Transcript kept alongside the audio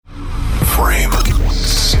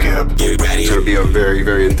up. Get ready. It's going to be a very,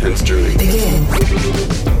 very intense journey. Begin.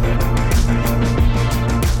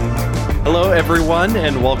 Hello, everyone,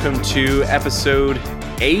 and welcome to episode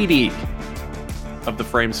 80 of the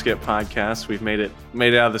Frame Skip podcast. We've made it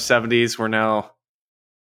out of the 70s. We're now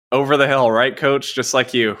over the hill, right, Coach? Just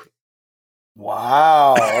like you.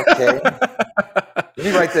 Wow. Okay. Let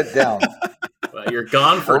me write that down. Well, you're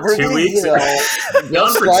gone for Over 2 the weeks. hill,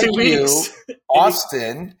 Gone for like 2 weeks.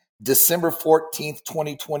 Austin, December 14th,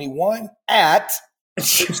 2021 at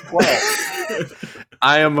 6:12.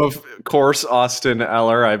 I am, of course, Austin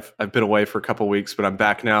Eller. I've been away for a couple weeks, but I'm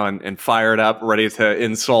back now and fired up, ready to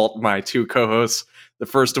insult my two co-hosts. The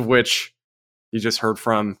first of which you just heard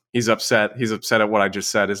from. He's upset. He's upset at what I just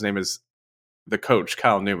said. His name is the Coach,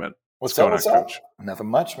 Kyle Newman. What's going up? on, Coach? Nothing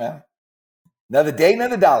much, man. Another day,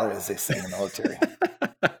 another dollar, as they say in the military.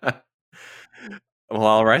 Well,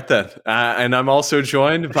 all right then. And I'm also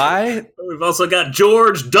joined by We've also got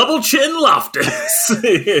George Double Chin Loftus.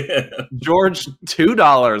 George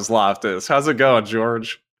 $2 Loftus. How's it going,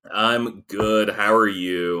 George? I'm good. How are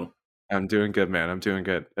you? I'm doing good, man. I'm doing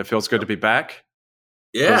good. It feels good to be back.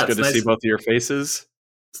 Yeah, Feels good to see both of your faces.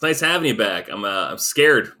 It's nice having you back. I'm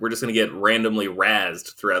scared. We're just gonna get randomly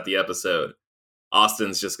razzed throughout the episode.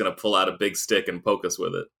 Austin's just gonna pull out a big stick and poke us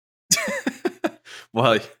with it.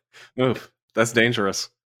 Well, oof, that's dangerous.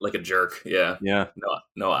 Like a jerk. Yeah. Yeah.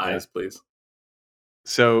 No eyes, please.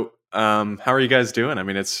 So, how are you guys doing? I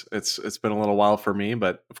mean, it's been a little while for me,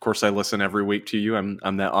 but of course I listen every week to you.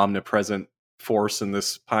 I'm that omnipresent force in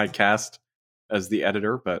this podcast as the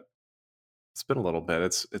editor, but it's been a little bit.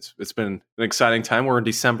 It's been an exciting time. We're in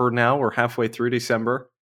December now. We're halfway through December.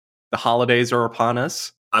 The holidays are upon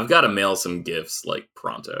us. I've got to mail some gifts like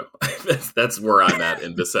pronto. That's where I'm at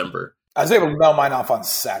in December. I was able to mail mine off on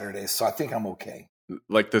Saturday, so I think I'm okay.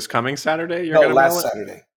 Like this coming Saturday? No, last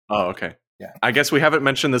Saturday. Oh, okay. Yeah. I guess we haven't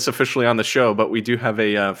mentioned this officially on the show, but we do have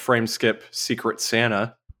a Frame Skip Secret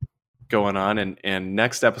Santa going on. And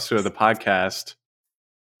next episode of the podcast.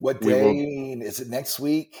 What day? Is it next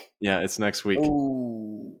week? Yeah, it's next week.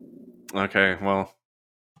 Ooh. Okay, well,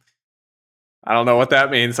 I don't know what that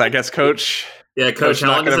means. I guess Coach. Yeah, Coach,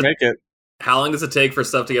 not going to make it. How long does it take for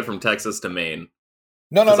stuff to get from Texas to Maine?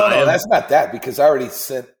 No. That's not that because I already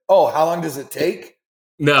said. Oh, how long does it take?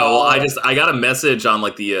 No, I got a message on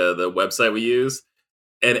like the website we use,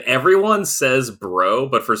 and everyone says bro,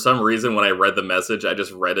 but for some reason when I read the message, I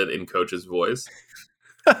just read it in Coach's voice.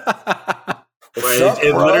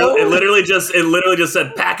 It literally just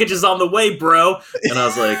said packages on the way, bro, and I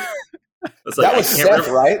was like, that was Seth,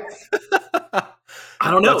 right?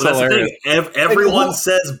 I don't know. That's the thing. Everyone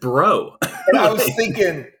says bro, and I was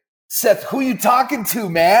thinking, Seth, who you talking to,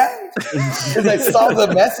 man? Because I saw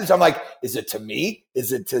the message. I'm like, is it to me?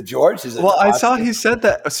 Is it to George? Is it well, to I saw he said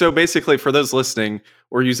that. So basically, for those listening,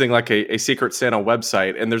 we're using like a Secret Santa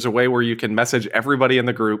website, and there's a way where you can message everybody in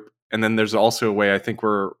the group, and then there's also a way I think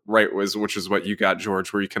we're right which is what you got,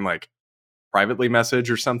 George, where you can like privately message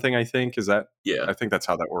or something. I think is that. Yeah, I think that's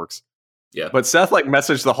how that works. Yeah, but Seth like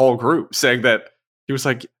messaged the whole group saying that he was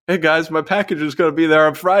like, "Hey guys, my package is going to be there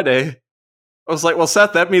on Friday." I was like, well,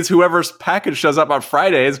 Seth, that means whoever's package shows up on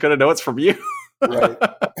Friday is going to know it's from you. Right.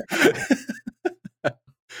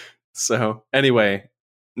 So anyway,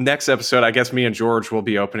 next episode, I guess me and George will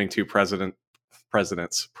be opening two presents.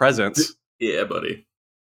 Yeah, buddy.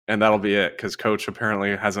 And that'll be it because Coach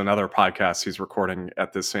apparently has another podcast he's recording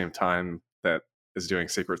at the same time that is doing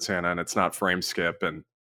Secret Santa, and it's not Frame Skip. And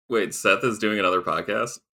wait, Seth is doing another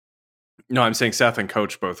podcast? No, I'm saying Seth and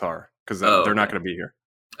Coach both are because they're not going to be here.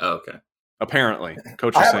 Oh, okay. Apparently,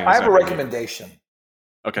 Coach is saying. I have a recommendation.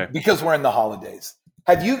 Okay. Because we're in the holidays.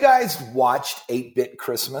 Have you guys watched 8-Bit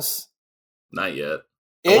Christmas? Not yet.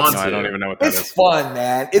 I don't even know what that is. It's fun,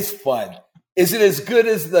 man. It's fun. Is it as good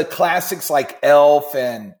as the classics like Elf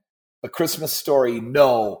and A Christmas Story?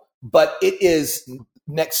 No, but it is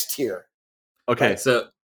next tier. Okay. Right, so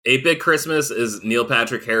 8-Bit Christmas is Neil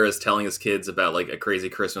Patrick Harris telling his kids about like a crazy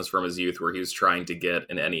Christmas from his youth where he was trying to get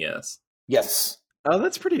an NES. Yes. Oh,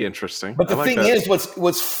 that's pretty interesting. But the thing is,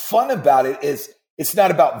 what's fun about it is it's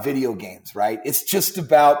not about video games, right? It's just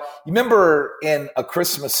about, you remember in A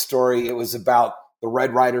Christmas Story, it was about the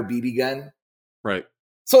Red Ryder BB gun? Right.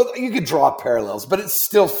 So you could draw parallels, but it's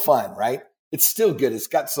still fun, right? It's still good. It's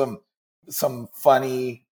got some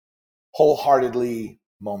funny, wholeheartedly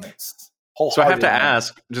moments. So I have to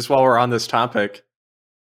ask, just while we're on this topic,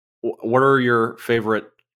 what are your favorite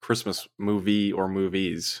Christmas movie or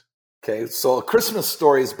movies? Okay, so A Christmas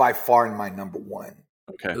Story is by far my number one.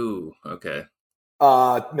 Okay. Ooh, okay.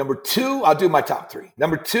 Number two, I'll do my top three.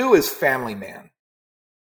 Number two is Family Man.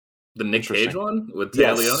 The Nick Cage one with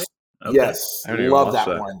Tia Leone? Okay. Yes, love that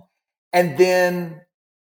one. And then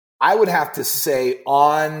I would have to say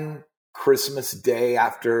on Christmas Day,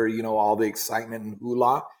 after, all the excitement and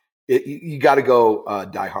hula, you got to go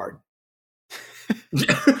Die Hard.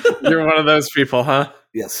 You're one of those people, huh?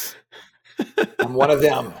 Yes. I'm one of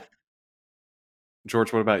them.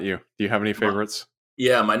 George, what about you? Do you have any favorites?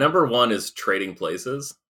 Yeah, my number one is Trading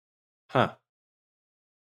Places. Huh.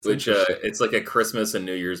 Which it's like a Christmas and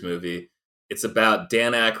New Year's movie. It's about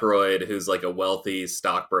Dan Aykroyd, who's like a wealthy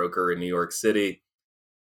stockbroker in New York City,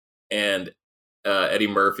 and Eddie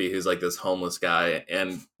Murphy, who's like this homeless guy.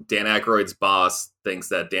 And Dan Aykroyd's boss thinks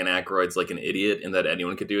that Dan Aykroyd's like an idiot and that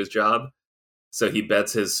anyone could do his job. So he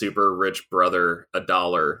bets his super rich brother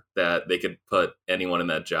 $1 that they could put anyone in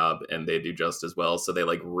that job and they do just as well. So they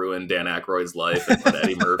like ruin Dan Aykroyd's life and put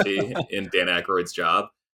Eddie Murphy in Dan Aykroyd's job.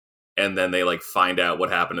 And then they like find out what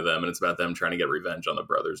happened to them, and it's about them trying to get revenge on the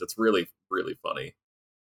brothers. It's really, really funny.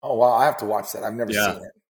 Oh, wow. I have to watch that. I've never seen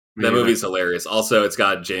it. That movie's hilarious. Also, it's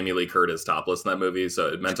got Jamie Lee Curtis topless in that movie, so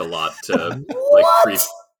it meant a lot to like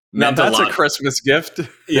that's a Christmas gift.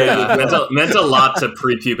 Yeah, meant a lot to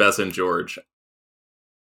prepubescent George.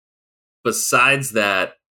 Besides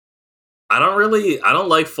that, I don't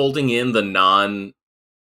like folding in the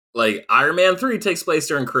like Iron Man 3 takes place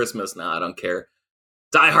during Christmas. No, I don't care.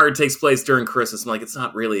 Die Hard takes place during Christmas. I'm like, it's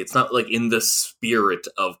not like in the spirit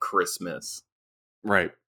of Christmas.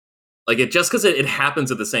 Right. Like just because it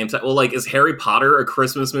happens at the same time. Well, like, is Harry Potter a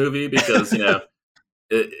Christmas movie? Because,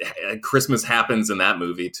 Christmas happens in that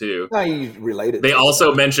movie too. No, you relate it. They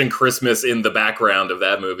also mention Christmas in the background of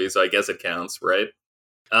that movie, so I guess it counts, right?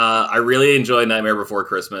 I really enjoyed Nightmare Before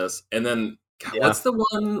Christmas. And then, what's the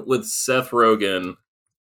one with Seth Rogen?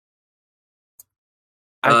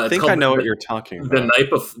 I think I know what you're talking about.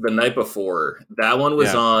 The night before. That one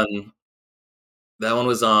was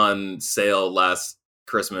on sale last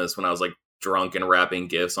Christmas when I was like drunk and wrapping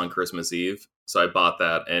gifts on Christmas Eve. So I bought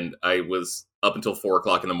that, and I was up until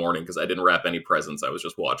 4:00 in the morning because I didn't wrap any presents. I was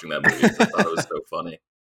just watching that movie. I thought it was so funny.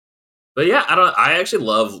 But yeah, I actually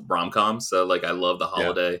love rom-coms. So like, I love The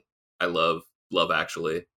Holiday. Yeah. I love Love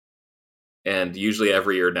Actually. And usually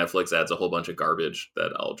every year Netflix adds a whole bunch of garbage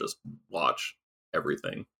that I'll just watch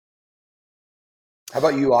everything. How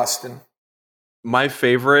about you, Austin? My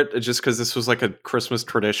favorite, just because this was like a Christmas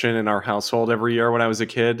tradition in our household every year when I was a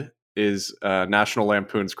kid, is National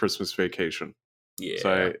Lampoon's Christmas Vacation. Yeah.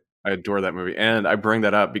 So I adore that movie. And I bring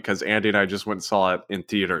that up because Andy and I just went and saw it in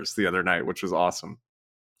theaters the other night, which was awesome.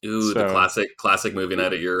 Ooh, the classic movie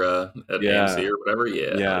night at your at AMC or whatever.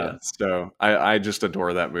 Yeah. So I just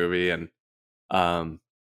adore that movie, and I'm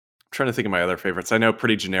trying to think of my other favorites. I know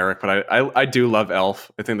pretty generic, but I do love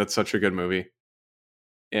Elf. I think that's such a good movie.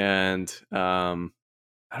 And I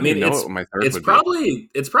mean, know what my third would be.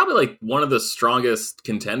 It's probably like one of the strongest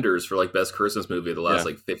contenders for like best Christmas movie of the last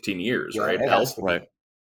like 15 years, right? Elf, right?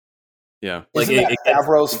 Yeah, like that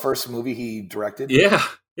Favreau's first movie he directed. Yeah,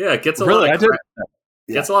 it gets a lot of crap.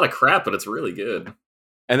 Gets a lot of crap, but it's really good.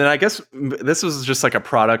 And then I guess this was just like a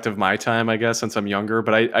product of my time, I guess, since I'm younger.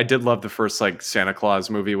 But I did love the first like Santa Claus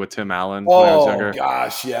movie with Tim Allen when I was younger. Oh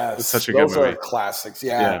gosh, yes, it's such a good movie. Those are classics.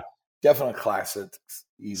 Yeah, definitely classics.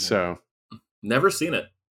 Easy. So, never seen it.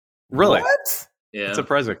 Really? What? Yeah, it's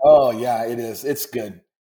surprising. Oh yeah, it is. It's good.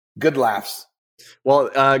 Good laughs. Well,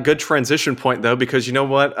 good transition point though, because you know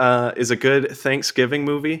what is a good Thanksgiving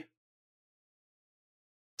movie?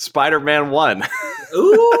 Spider-Man 1.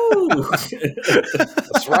 Ooh,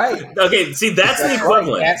 that's right. Okay, see, that's the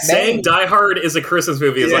equivalent. Right. Saying Die Hard is a Christmas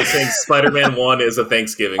movie is like saying Spider-Man 1 is a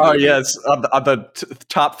Thanksgiving movie. Oh yes, on the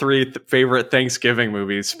top 3 favorite Thanksgiving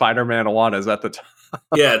movies, Spider-Man 1 is at the top.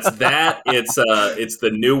 Yeah, it's that. It's The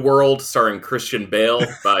New World starring Christian Bale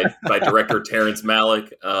by director Terrence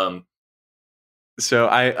Malick. So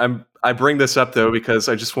I bring this up though because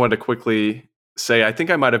I just wanted to quickly say I think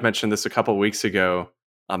I might have mentioned this a couple of weeks ago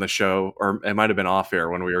on the show, or it might have been off air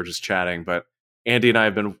when we were just chatting, but Andy and I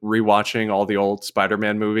have been rewatching all the old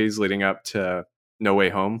Spider-Man movies leading up to No Way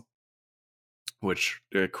Home, which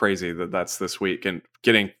crazy that's this week, and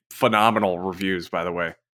getting phenomenal reviews, by the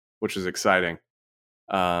way, which is exciting.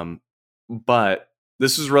 But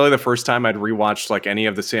this is really the first time I'd rewatched like any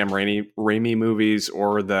of the Sam Raimi movies,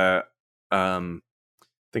 or the I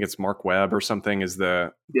think it's Mark Webb or something is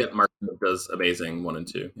the Mark Webb does Amazing 1 and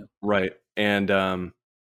 2. Yeah. Right. And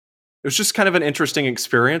it was just kind of an interesting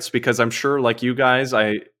experience because I'm sure, like you guys,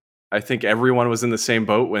 I think everyone was in the same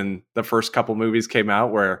boat when the first couple movies came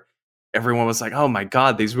out, where everyone was like, "Oh my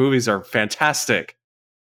God, these movies are fantastic."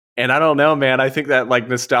 And I don't know, man. I think that like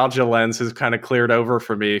nostalgia lens has kind of cleared over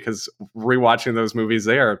for me because rewatching those movies,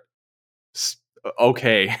 they are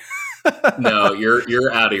okay. No,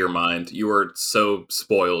 you're out of your mind. You are so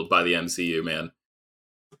spoiled by the MCU, man.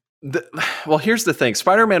 Well, here's the thing.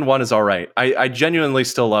 Spider-Man 1 is all right. I genuinely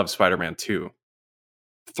still love Spider-Man 2.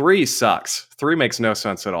 3 sucks. 3 makes no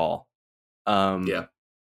sense at all. Yeah.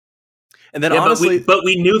 And then honestly... But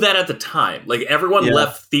we knew that at the time. Like, everyone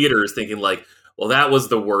left theaters thinking, like, well, that was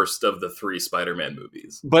the worst of the 3 Spider-Man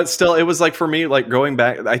movies. But still, it was like, for me, like, going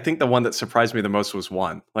back, I think the one that surprised me the most was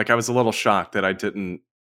 1. Like, I was a little shocked that I didn't...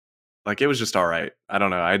 Like, it was just all right. I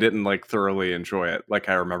don't know. I didn't, like, thoroughly enjoy it like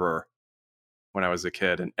I remember when I was a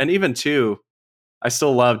kid. And even 2, I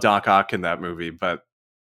still love Doc Ock in that movie, but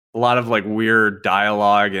a lot of, like, weird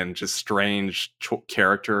dialogue and just strange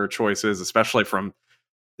character choices, especially from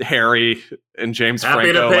Harry and James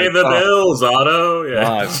Happy Franco. To pay the bills, Otto.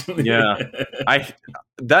 Yeah.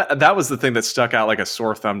 That was the thing that stuck out like a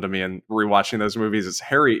sore thumb to me in rewatching those movies. Is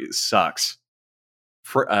Harry sucks.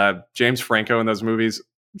 James Franco in those movies,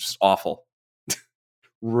 just awful.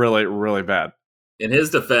 Really, really bad. In his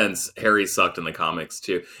defense, Harry sucked in the comics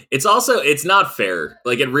too. It's not fair.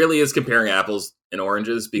 Like, it really is comparing apples and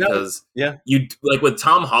oranges, because you like with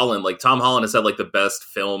Tom Holland, like Tom Holland has had like the best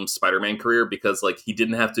film Spider-Man career because like he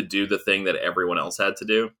didn't have to do the thing that everyone else had to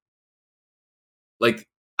do. Like,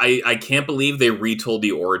 I can't believe they retold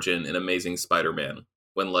the origin in Amazing Spider-Man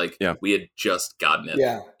when we had just gotten it.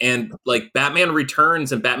 Yeah. And like Batman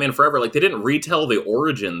Returns and Batman Forever, like they didn't retell the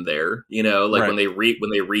origin there, you know, like when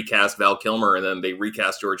they recast Val Kilmer and then they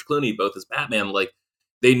recast George Clooney both as Batman, like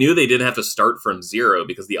they knew they didn't have to start from zero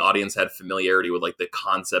because the audience had familiarity with like the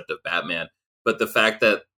concept of Batman. But the fact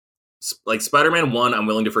that like Spider-Man 1, I'm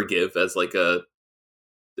willing to forgive as like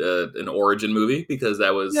an origin movie because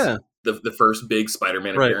that was the first big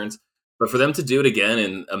Spider-Man appearance. But for them to do it again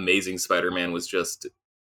in Amazing Spider-Man was just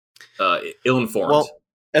ill-informed. Well,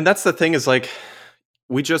 and that's the thing is like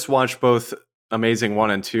we just watched both Amazing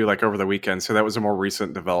 1 and 2 like over the weekend, so that was a more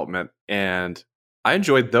recent development, and I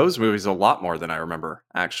enjoyed those movies a lot more than I remember.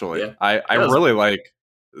 Actually, yeah. I really like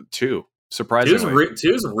 2. Surprisingly,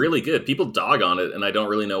 2 is really good. People dog on it, and I don't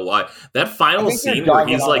really know why. That final scene where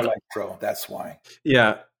he's like Electro, that's why.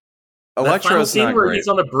 Yeah. That final scene where he's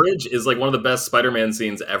on a bridge is like one of the best Spider-Man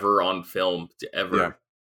scenes ever on film, ever. Yeah.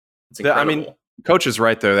 It's incredible. I mean, Coach is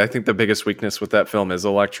right, though. I think the biggest weakness with that film is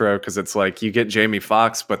Electro, because it's like you get Jamie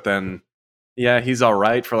Foxx, but then, he's all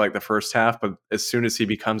right for like the first half, but as soon as he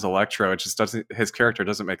becomes Electro, it just doesn't. His character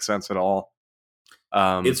doesn't make sense at all.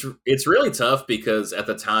 It's really tough because at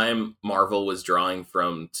the time Marvel was drawing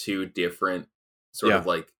from 2 different sort of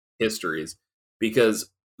like histories,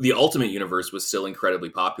 because the Ultimate Universe was still incredibly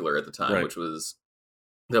popular at the time, which was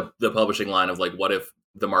the publishing line of like, what if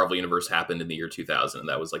the Marvel Universe happened in the year 2000? And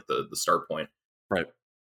that was like the start point. Right.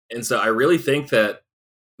 And so I really think that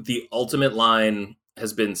the Ultimate line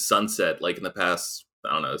has been sunset like in the past,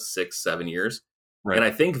 6-7 years. Right. And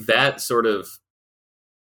I think that sort of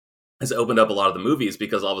has opened up a lot of the movies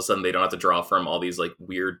because all of a sudden they don't have to draw from all these like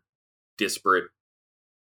weird, disparate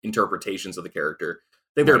interpretations of the character.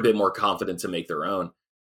 I think they're a bit more confident to make their own.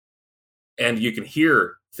 And you can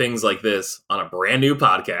hear things like this on a brand new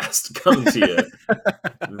podcast coming to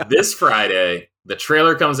you this Friday. The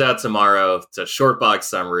trailer comes out tomorrow. It's a short box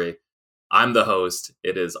summary. I'm the host.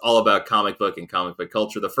 It is all about comic book and comic book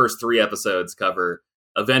culture. The first 3 episodes cover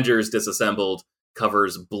Avengers Disassembled,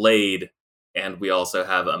 covers Blade, and we also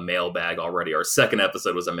have a mailbag already. Our second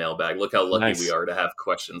episode was a mailbag. Look how lucky we are to have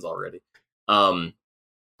questions already.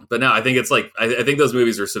 But no, I think it's like I think those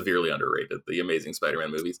movies are severely underrated, the Amazing Spider-Man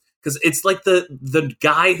movies, because it's like the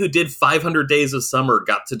guy who did 500 Days of Summer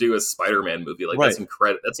got to do a Spider-Man movie. Like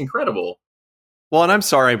that's incredible. Well, and I'm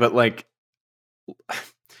sorry, but like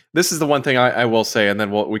this is the one thing I will say, and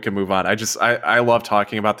then we can move on. I love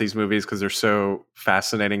talking about these movies because they're so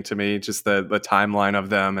fascinating to me. Just the timeline of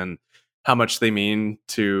them and how much they mean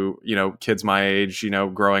to kids my age.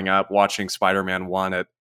 Growing up watching Spider-Man 1 at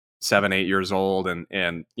 7-8 years old,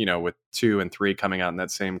 and with 2 and 3 coming out in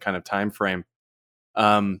that same kind of time frame.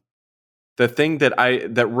 The thing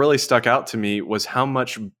that really stuck out to me was how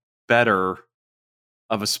much better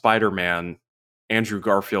of a Spider-Man Andrew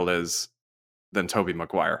Garfield is than Tobey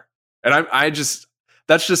Maguire. And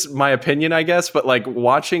that's just my opinion, I guess, but like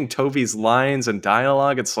watching Tobey's lines and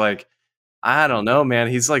dialogue, it's like, I don't know, man,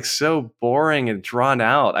 he's like so boring and drawn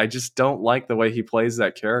out. I just don't like the way he plays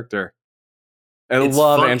that character. I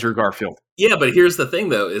love Andrew Garfield. Yeah, but here's the thing,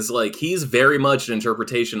 though, is like he's very much an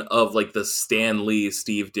interpretation of like the Stan Lee,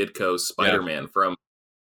 Steve Ditko Spider-Man from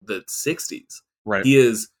the 60s. Right. He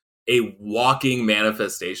is a walking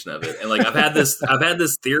manifestation of it. And like I've had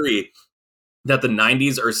this theory that the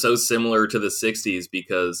 90s are so similar to the 60s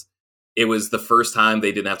because it was the first time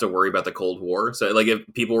they didn't have to worry about the Cold War. So like if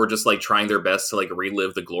people were just like trying their best to like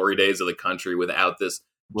relive the glory days of the country without this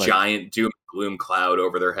giant doom and gloom cloud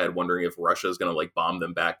over their head, wondering if Russia is going to like bomb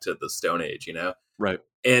them back to the Stone Age, you know? Right.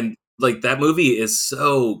 And like that movie is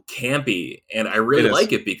so campy, and I really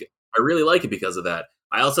like it because of that.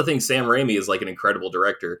 I also think Sam Raimi is like an incredible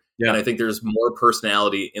director. Yeah. And I think there's more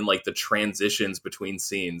personality in like the transitions between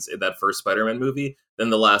scenes in that first Spider-Man movie than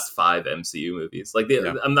the last 5 MCU movies. Like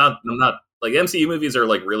I'm not like MCU movies are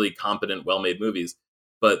like really competent, well-made movies,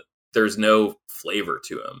 but there's no flavor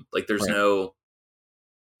to them. Like there's no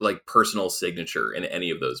like personal signature in any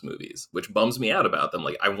of those movies, which bums me out about them.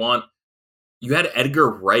 Like you had Edgar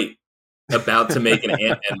Wright about to make an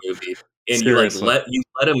Ant-Man movie. And Seriously. you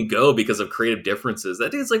let him go because of creative differences.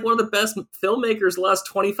 That dude's like one of the best filmmakers the last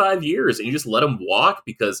 25 years, and you just let him walk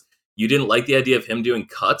because you didn't like the idea of him doing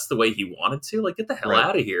cuts the way he wanted to. Like, get the hell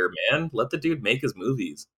out of here, man! Let the dude make his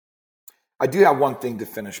movies. I do have one thing to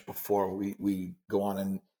finish before we go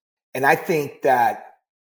on, and I think that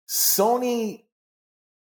Sony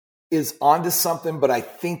is onto something, but I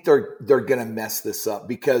think they're going to mess this up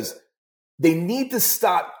because they need to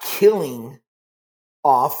stop killing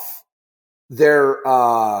off their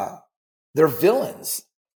villains.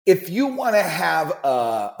 If you want to have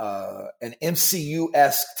an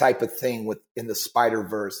MCU-esque type of thing in the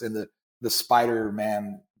Spider-Verse, in the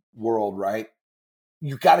Spider-Man world, right?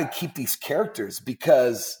 You got to keep these characters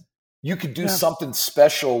because you could do something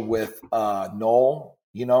special with Noel,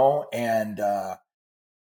 you know, and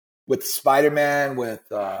with Spider-Man, with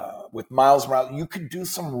Miles Morales. You could do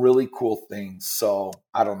some really cool things. So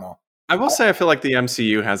I don't know. I will say I feel like the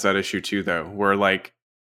MCU has that issue too, though, where like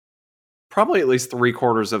probably at least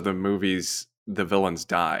 3/4 of the movies, the villains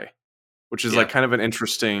die, which is like kind of an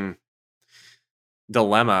interesting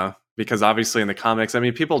dilemma because obviously in the comics, I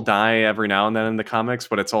mean, people die every now and then in the comics,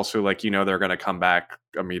 but it's also like, you know, they're going to come back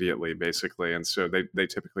immediately, basically. And so they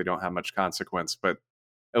typically don't have much consequence. But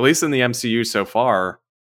at least in the MCU so far,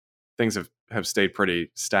 things have stayed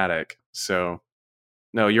pretty static. So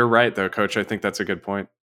no, you're right, though, Coach. I think that's a good point.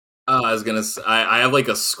 I was gonna. I have like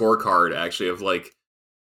a scorecard actually of like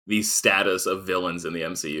the status of villains in the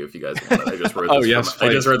MCU. If you guys want, I just wrote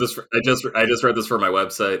this. I just read this for my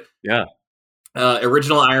website. Yeah.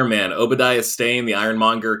 Original Iron Man, Obadiah Stane, the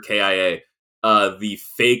Ironmonger, KIA. The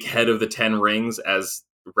fake head of the 10 Rings, as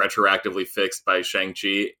retroactively fixed by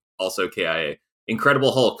Shang-Chi, also KIA.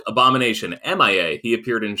 Incredible Hulk, Abomination, MIA. He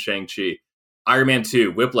appeared in Shang-Chi. Iron Man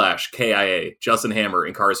 2, Whiplash, KIA. Justin Hammer,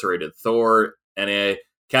 incarcerated. Thor, NA.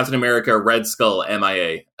 Captain America, Red Skull,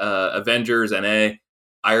 MIA. Avengers, NA.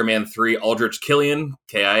 Iron Man 3, Aldrich Killian,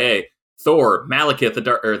 KIA. Thor, Malekith,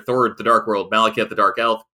 Thor, the Dark World, Malekith, the Dark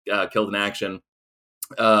Elf, killed in action.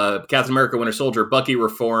 Captain America, Winter Soldier, Bucky,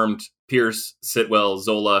 Reformed, Pierce, Sitwell,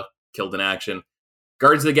 Zola, killed in action.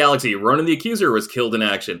 Guardians of the Galaxy, Ronan the Accuser was killed in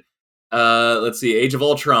action. Let's see, Age of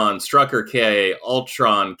Ultron, Strucker, KIA.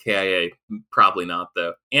 Ultron, KIA. Probably not,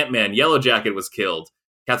 though. Ant-Man, Yellow Jacket was killed.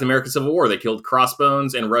 Captain America Civil War, they killed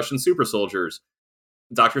Crossbones and Russian super soldiers.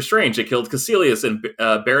 Doctor Strange, they killed Caecilius and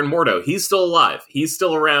Baron Mordo. He's still alive. He's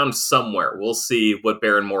still around somewhere. We'll see what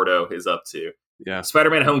Baron Mordo is up to. Yeah.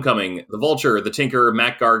 Spider-Man Homecoming, the Vulture, the Tinker,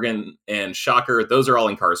 Mac Gargan, and Shocker, those are all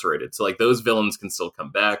incarcerated. So, like, those villains can still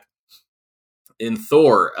come back. In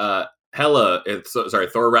Thor,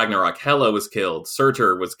 Thor Ragnarok, Hela was killed.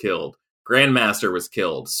 Surtur was killed. Grandmaster was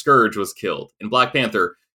killed. Scourge was killed. In Black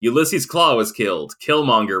Panther, Ulysses Klaue was killed.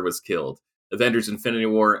 Killmonger was killed. Avengers Infinity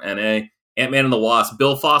War, NA. Ant-Man and the Wasp,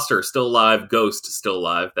 Bill Foster, still alive. Ghost, still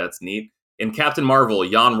alive. That's neat. In Captain Marvel,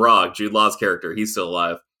 Jan Rog, Jude Law's character, he's still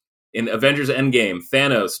alive. In Avengers Endgame,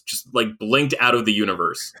 Thanos just like blinked out of the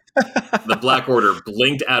universe. The Black Order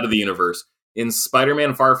blinked out of the universe. In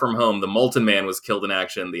Spider-Man Far From Home, the Molten Man was killed in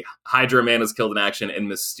action. The Hydra Man was killed in action. And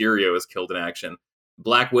Mysterio was killed in action.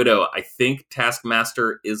 Black Widow, I think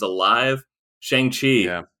Taskmaster is alive.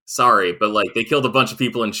 Shang-Chi, sorry, but like they killed a bunch of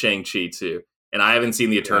people in Shang-Chi too. And I haven't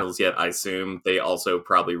seen the Eternals yet. I assume they also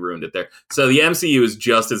probably ruined it there. So the MCU is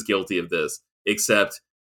just as guilty of this, except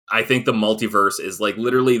I think the multiverse is like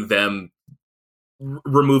literally them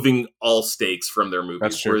removing all stakes from their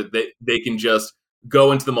movies, where they can just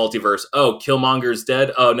go into the multiverse. Oh, Killmonger's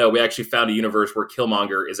dead. Oh no, we actually found a universe where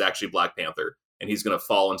Killmonger is actually Black Panther, and he's going to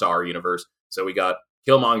fall into our universe. So we got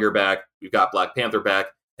Killmonger back, we've got Black Panther back,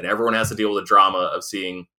 and everyone has to deal with the drama of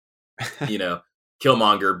seeing, you know,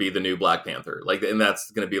 Killmonger be the new Black Panther. Like, and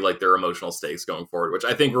that's going to be like their emotional stakes going forward, which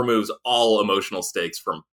I think removes all emotional stakes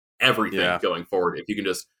from everything going forward. If you can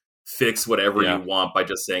just fix whatever you want by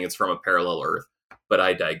just saying it's from a parallel Earth. But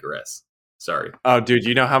I digress. Sorry. Oh, dude,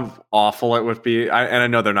 you know how awful it would be? And I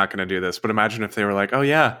know they're not going to do this, but imagine if they were like, oh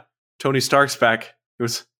yeah, Tony Stark's back. He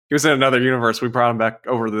was in another universe. We brought him back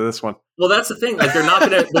over to this one. Well, that's the thing. Like they're not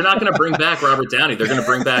gonna bring back Robert Downey. They're gonna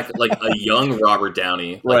bring back like a young Robert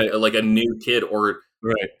Downey, like a new kid, or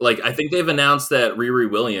like I think they've announced that Riri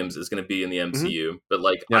Williams is going to be in the MCU, but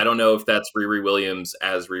like I don't know if that's Riri Williams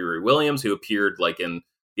as Riri Williams, who appeared like in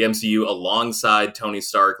the MCU alongside Tony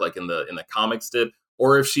Stark, like in the comics did,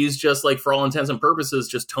 or if she's just like for all intents and purposes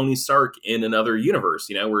just Tony Stark in another universe,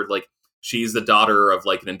 where like she's the daughter of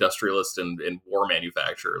like an industrialist and war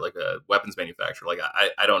manufacturer, like a weapons manufacturer. Like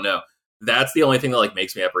I don't know. That's the only thing that like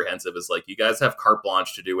makes me apprehensive is like you guys have carte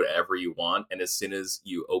blanche to do whatever you want, and as soon as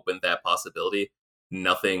you open that possibility,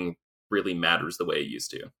 nothing really matters the way it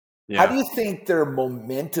used to. How do you think their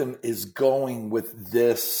momentum is going with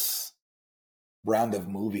this round of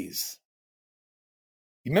movies?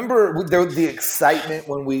 You remember the excitement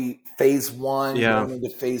when we phase 1 going into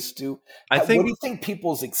phase 2? What do you think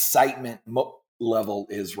people's excitement level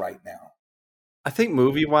is right now? I think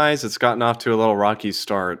movie-wise, it's gotten off to a little rocky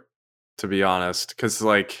start, to be honest, because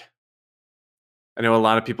like I know a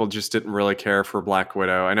lot of people just didn't really care for Black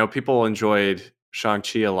Widow. I know people enjoyed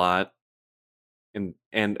Shang-Chi a lot, and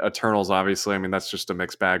Eternals, obviously. I mean, that's just a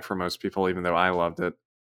mixed bag for most people, even though I loved it.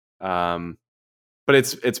 But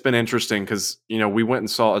it's been interesting because we went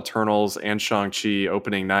and saw Eternals and Shang-Chi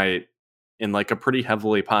opening night in like a pretty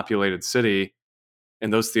heavily populated city,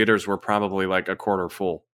 and those theaters were probably like a quarter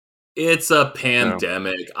full. It's a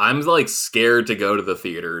pandemic. So, I'm like scared to go to the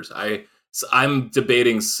theaters. I'm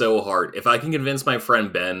debating so hard. If I can convince my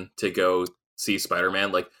friend Ben to go see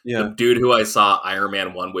Spider-Man, like the dude who I saw Iron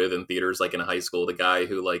Man 1 with in theaters, like in high school, the guy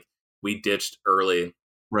who like we ditched early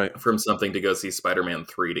from something to go see Spider-Man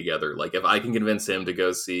 3 together. Like if I can convince him to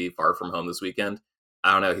go see Far From Home this weekend,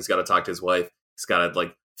 I don't know. He's got to talk to his wife. He's got to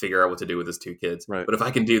like figure out what to do with his 2 kids. Right. But if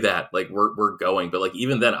I can do that, like we're going. But like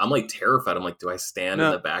even then, I'm like terrified. I'm like, do I stand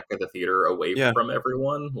in the back of the theater away from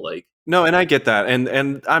everyone? Like no, and I get that,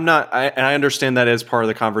 and I'm not. I understand that as part of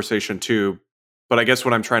the conversation too. But I guess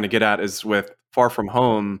what I'm trying to get at is with Far From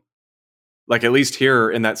Home, like at least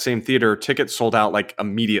here in that same theater, tickets sold out like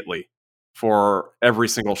immediately for every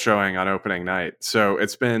single showing on opening night. So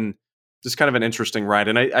it's been just kind of an interesting ride.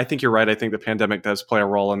 And I think you're right. I think the pandemic does play a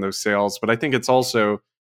role in those sales, but I think it's also,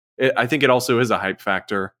 I think it also is a hype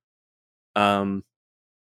factor.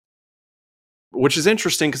 Which is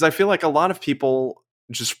interesting because I feel like a lot of people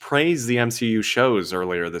just praised the MCU shows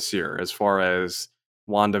earlier this year, as far as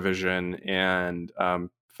WandaVision and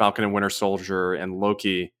Falcon and Winter Soldier and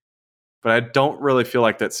Loki. But I don't really feel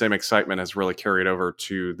like that same excitement has really carried over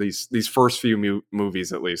to these first few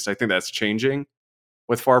movies, at least. I think that's changing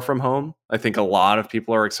with Far From Home. I think a lot of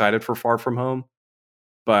people are excited for Far From Home,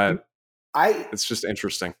 but it's just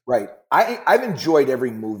interesting. Right. I've enjoyed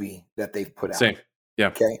every movie that they've put out. Same. Yeah.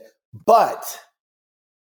 Okay. But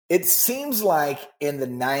it seems like in the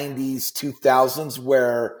 90s, 2000s,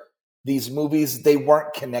 where these movies, they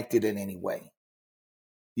weren't connected in any way.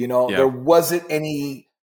 There wasn't any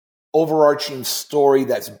overarching story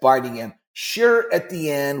that's biting in. Sure, at the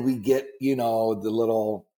end we get the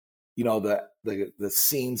little the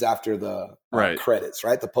scenes after the credits,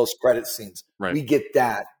 right? The post-credit scenes. Right. We get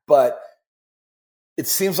that, but it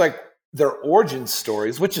seems like their origin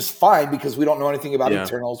stories, which is fine because we don't know anything about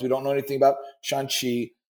Eternals, we don't know anything about Shang-Chi,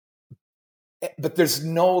 but there's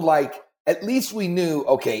no like. At least we knew,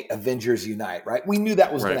 okay, Avengers Unite, right? We knew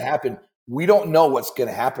that was going to happen. We don't know what's going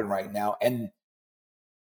to happen right now, and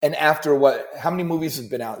after how many movies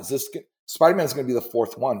have been out? Is this Spider-Man is going to be the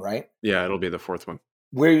 4th one, right? Yeah, it'll be the 4th one.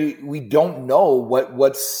 Where we don't know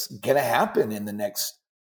what's going to happen in the next,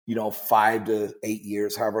 5 to 8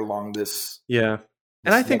 years, however long this. Yeah,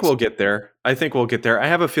 and I think we'll get there. I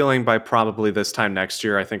have a feeling by probably this time next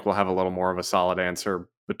year, I think we'll have a little more of a solid answer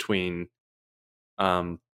between,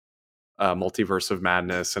 Multiverse of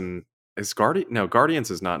Madness and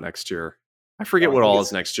Guardians is not next year. I forget what all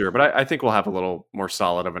is next year, but I think we'll have a little more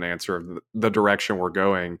solid of an answer of the direction we're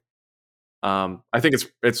going. I think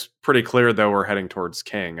it's pretty clear though we're heading towards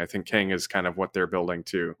King. I think King is kind of what they're building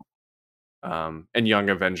to, and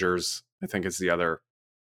Young Avengers I think is the other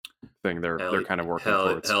thing they're kind of working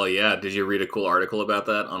towards. Hell yeah! Did you read a cool article about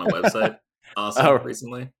that on a website?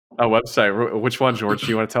 Recently. A website? Which one, George? Do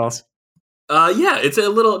you want to tell us? Yeah, it's a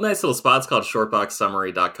nice little spot. It's called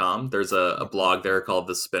shortboxsummary.com. There's a blog there called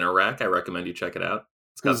The Spinner Rack. I recommend you check it out.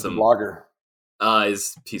 It's got Who's the blogger?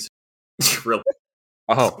 Is piece of real.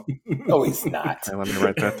 Oh. No, he's not. Let me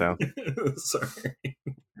write that down. Sorry.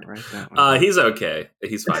 Write that one. He's okay.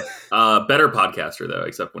 He's fine. Better podcaster though,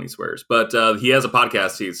 except when he swears. But he has a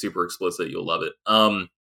podcast. He's super explicit. You'll love it. I'm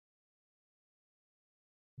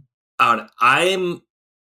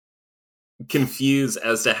confused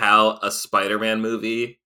as to how a Spider-Man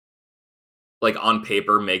movie, like on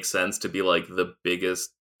paper, makes sense to be like the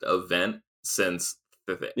biggest event since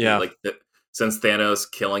since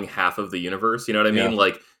Thanos killing half of the universe. You know what I mean?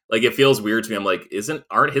 Like it feels weird to me. I'm like,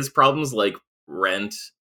 aren't his problems like rent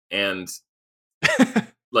and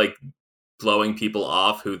like blowing people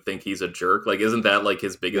off who think he's a jerk? Like, isn't that like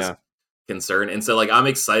his biggest concern? And so like I'm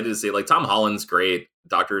excited to see, like, Tom Holland's great,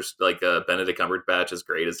 Benedict Cumberbatch is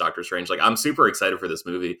great as Doctor Strange. Like, I'm super excited for this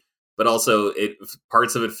movie, but also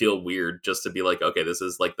parts of it feel weird just to be like, okay, this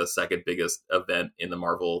is like the second biggest event in the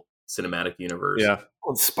Marvel Cinematic Universe.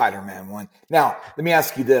 Well, Spider-Man one. Now let me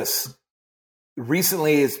ask you this: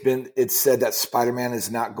 recently it's said that Spider-Man is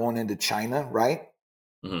not going into China, right?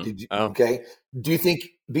 Mm-hmm. Okay. Do you think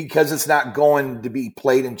because it's not going to be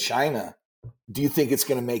played in China, do you think it's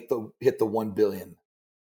going to hit the 1 billion?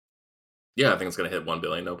 Yeah, I think it's going to hit 1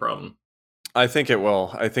 billion, no problem. I think it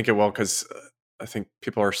will because I think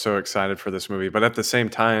people are so excited for this movie. But at the same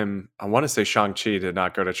time, I want to say Shang-Chi did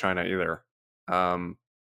not go to China either,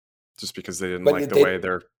 just because they didn't like the way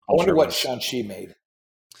their. I wonder what Shang-Chi made.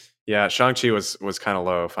 Yeah, Shang-Chi was kind of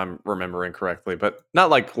low, if I'm remembering correctly, but not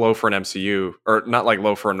like low for an MCU, or not like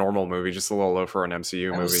low for a normal movie, just a little low for an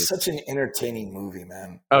MCU movie. It was such an entertaining movie,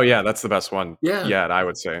 man. Oh yeah, that's the best one. Yeah, I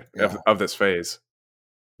would say of this phase.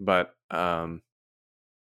 But yeah,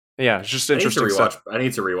 it's just interesting. I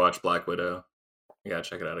need to rewatch Black Widow. You gotta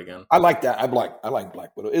check it out again. I like that. I like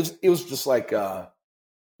Black Widow. It was just like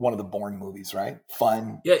one of the Bourne movies, right?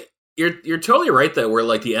 Fun. Yeah. You're totally right though, where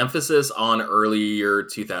like the emphasis on earlier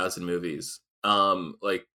 2000 movies,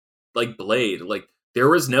 like Blade, like there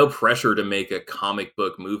was no pressure to make a comic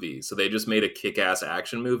book movie, so they just made a kick-ass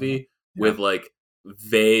action movie with like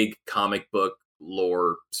vague comic book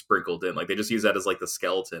lore sprinkled in. Like they just use that as like the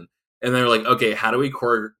skeleton, and they're like, okay, how do we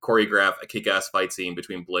choreograph a kick-ass fight scene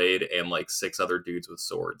between Blade and like 6 other dudes with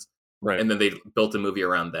swords? Right, and then they built a movie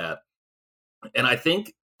around that, and I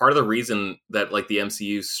think part of the reason that like the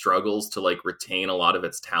MCU struggles to like retain a lot of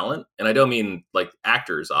its talent, and I don't mean like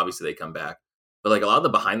actors, obviously they come back, but like a lot of the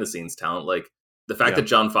behind the scenes talent, like the fact that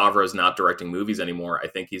Jon Favreau is not directing movies anymore, I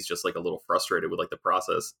think he's just like a little frustrated with like the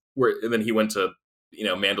process. And then he went to,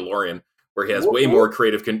 Mandalorian, where he has way more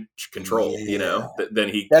creative control, than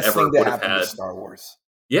he ever would have had. Star Wars.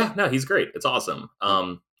 Yeah, no, he's great. It's awesome.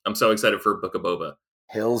 I'm so excited for Book of Boba.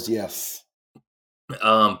 Hells yes.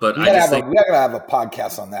 But we gotta have a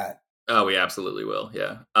podcast on that. Oh, we absolutely will.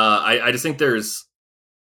 Yeah. I just think there's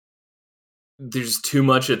too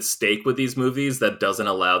much at stake with these movies that doesn't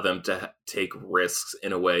allow them to take risks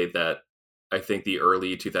in a way that I think the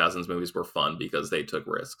early 2000s movies were fun because they took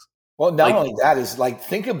risks. Well, not only that is like,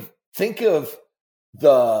 think of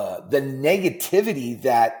the negativity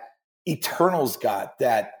that Eternals got,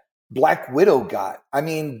 that Black Widow got. I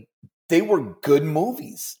mean, they were good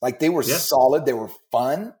movies. Like they were solid. They were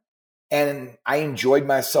fun. And I enjoyed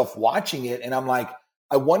myself watching it. And I'm like,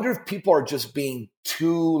 I wonder if people are just being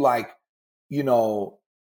too like,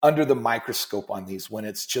 under the microscope on these when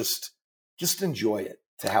it's just enjoy it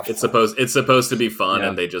to have fun. It's supposed to be fun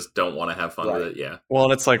and they just don't want to have fun with it. Yeah. Well,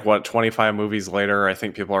 and it's like 25 movies later, I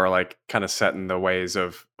think people are like kind of set in the ways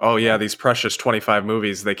of, oh yeah, these precious 25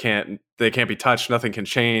 movies, they can't be touched. Nothing can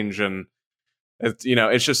change. And it's,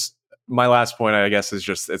 it's just, my last point, I guess, is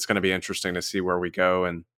just it's going to be interesting to see where we go.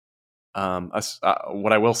 And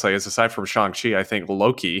what I will say is, aside from Shang-Chi, I think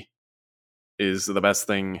Loki is the best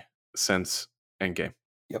thing since Endgame.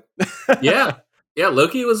 Yep. Yeah,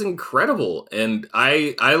 Loki was incredible, and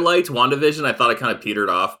I liked WandaVision. I thought it kind of petered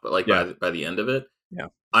off, but by the end of it,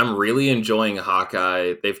 I'm really enjoying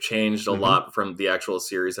Hawkeye. They've changed a lot from the actual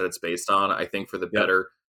series that it's based on. I think for the better.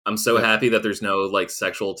 I'm so happy that there's no like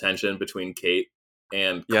sexual tension between Kate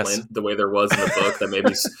and Clint the way there was in the book.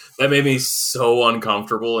 That made me so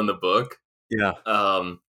uncomfortable in the book. Yeah.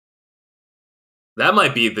 That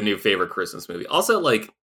might be the new favorite Christmas movie. Also, like,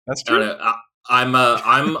 that's true. I'm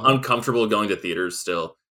uncomfortable going to theaters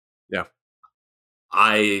still. Yeah.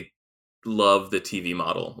 I love the TV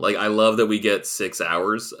model. Like, I love that we get 6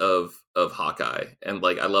 hours of Hawkeye, and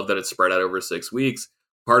like I love that it's spread out over 6 weeks.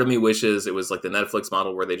 Part of me wishes it was like the Netflix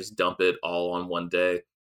model where they just dump it all on one day.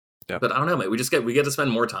 Yeah. But I don't know, man. We get to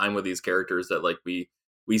spend more time with these characters that like we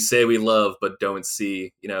say we love but don't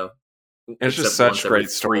see, It's just such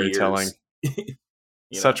great storytelling.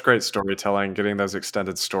 Such great storytelling, getting those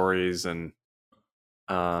extended stories, and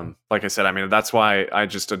like I said, I mean, that's why I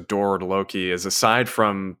just adored Loki, is aside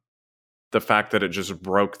from the fact that it just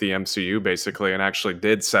broke the MCU basically and actually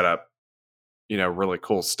did set up, really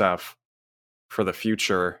cool stuff for the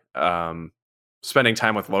future. Spending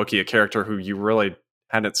time with Loki, a character who you really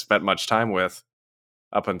hadn't spent much time with,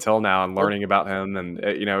 up until now, and learning about him, and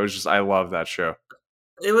it was just, I love that show.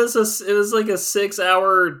 It was like a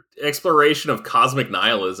 6-hour exploration of cosmic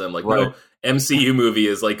nihilism. Like, Right. no MCU movie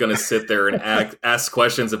is like going to sit there and ask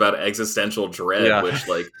questions about existential dread, which,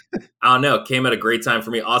 like, I don't know, came at a great time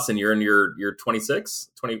for me. Austin, you're in your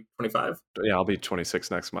 26, 20, 25? Yeah, I'll be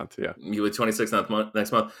 26 next month. Yeah, You'll be 26 next month.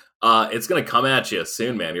 It's going to come at you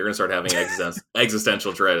soon, man. You're going to start having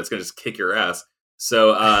existential dread. It's going to just kick your ass.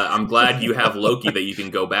 So I'm glad you have Loki that you can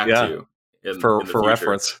go back to for future.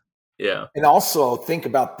 reference. Yeah. And also think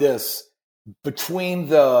about this,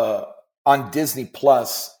 on Disney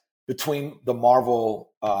Plus, between the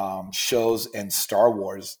Marvel shows and Star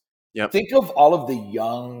Wars, think of all of the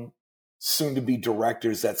young soon-to-be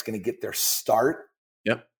directors that's going to get their start.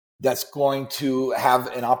 Yep. That's going to have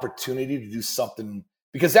an opportunity to do something,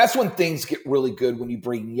 because that's when things get really good, when you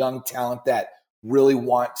bring young talent that really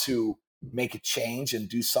want to make a change and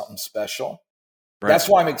do something special. Right. That's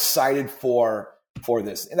why I'm excited for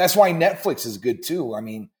this. And that's why Netflix is good too. I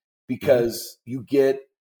mean, because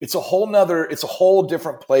it's a whole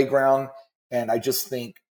different playground. And I just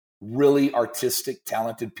think really artistic,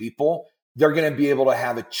 talented people, they're going to be able to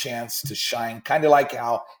have a chance to shine. Kind of like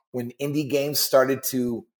how when indie games started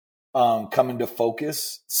to come into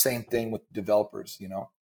focus, same thing with developers,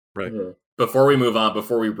 Right. Before we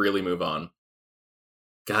really move on,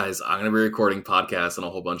 guys, I'm going to be recording podcasts on a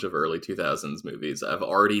whole bunch of early 2000s movies. I've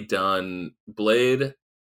already done Blade.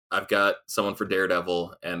 I've got someone for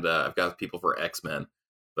Daredevil, and I've got people for X-Men.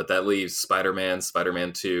 But that leaves Spider-Man,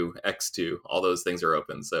 Spider-Man 2, X2. All those things are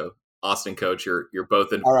open. So, Austin, Coach, you're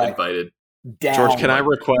both invited. George, can I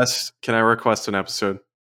request an episode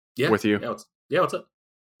with you? What's up?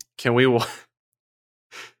 Can we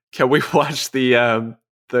watch the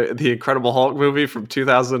Incredible Hulk movie from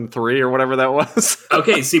 2003 or whatever that was?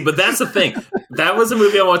 Okay, see, but that's the thing. That was a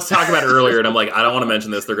movie I wanted to talk about earlier, and I'm like, I don't want to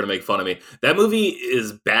mention this. They're going to make fun of me. That movie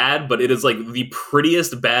is bad, but it is like the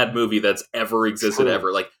prettiest bad movie that's ever existed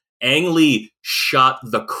ever. Like, Ang Lee shot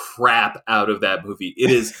the crap out of that movie.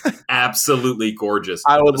 It is absolutely gorgeous.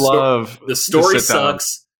 I would love. The story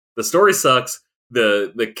sucks. The story sucks.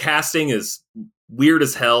 The casting is weird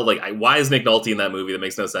as hell. Like, why is Nick Nolte in that movie? That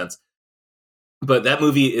makes no sense. But that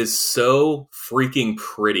movie is so freaking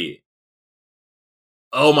pretty.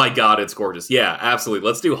 Oh my God, it's gorgeous. Yeah, absolutely.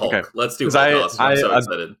 Let's do Hulk. Okay. Let's do Hulk. I'm so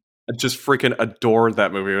excited. I just freaking adored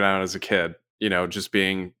that movie when I was a kid. Just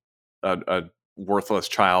being a worthless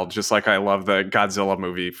child, just like I love the Godzilla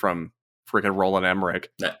movie from freaking Roland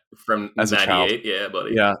Emmerich. From 98, yeah,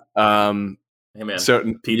 buddy. Yeah. Hey man. So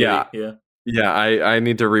yeah. I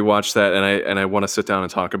need to rewatch that, and I want to sit down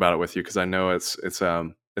and talk about it with you, because I know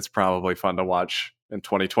it's probably fun to watch in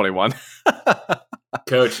 2021.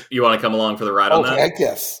 Coach, you want to come along for the ride on that? I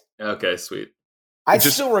guess. Okay, sweet. I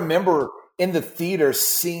still remember in the theater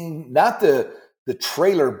seeing not the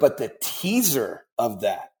trailer, but the teaser of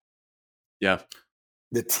that. Yeah.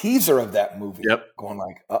 The teaser of that movie. Yep. Going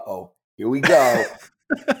like, uh-oh, here we go.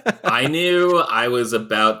 I knew I was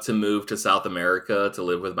about to move to South America to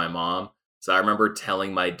live with my mom. So I remember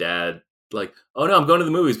telling my dad, like, oh no, I'm going to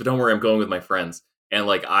the movies, but don't worry, I'm going with my friends. And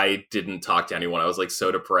like, I didn't talk to anyone. I was like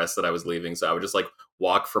so depressed that I was leaving. So I would just like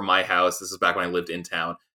walk from my house. This is back when I lived in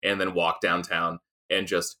town, and then walk downtown and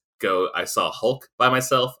just go. I saw Hulk by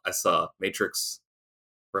myself. I saw Matrix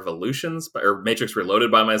Revolutions or Matrix Reloaded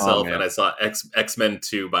by myself. And I saw X-Men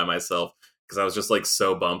 2 by myself, because I was just like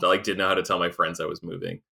so bummed. I like didn't know how to tell my friends I was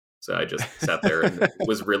moving. So I just sat there and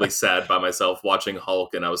was really sad by myself watching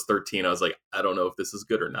Hulk. And I was 13. I was like, I don't know if this is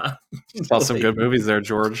good or not. Saw some good movies there,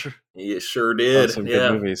 George. You sure did. Some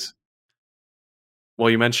good movies.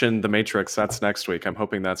 Well, you mentioned The Matrix. That's next week. I'm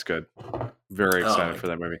hoping that's good. Very excited for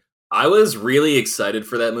that movie. I was really excited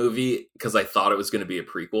for that movie because I thought it was going to be a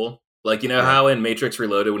prequel. Like, how in Matrix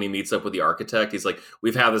Reloaded, when he meets up with the architect, he's like,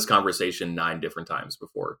 we've had this conversation 9 different times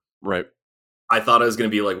before. Right. I thought it was going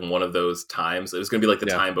to be like one of those times. It was going to be like the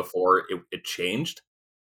time before it changed.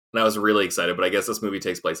 And I was really excited, but I guess this movie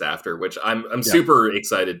takes place after, which I'm super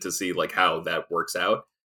excited to see like how that works out.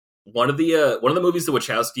 One of the movies the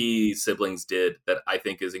Wachowski siblings did that I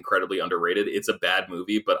think is incredibly underrated. It's a bad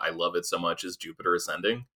movie, but I love it so much, is Jupiter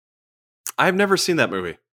Ascending. I've never seen that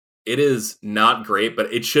movie. It is not great,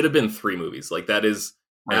 but it should have been 3 movies. Like, that is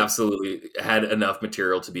absolutely had enough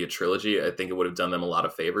material to be a trilogy. I think it would have done them a lot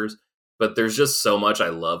of favors. But there's just so much I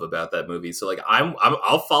love about that movie. So like,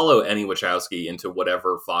 I'll follow any Wachowski into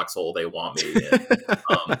whatever foxhole they want me in.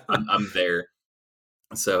 I'm there.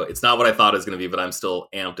 So it's not what I thought it was going to be, but I'm still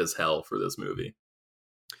amped as hell for this movie.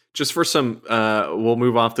 Just for some, we'll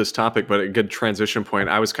move off this topic, but a good transition point.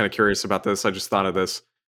 I was kind of curious about this. I just thought of this.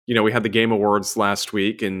 We had the Game Awards last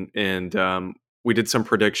week, and we did some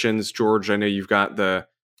predictions. George, I know you've got the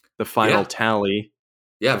final tally.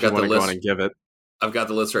 Yeah, I've got the list. Go on and give it. I've got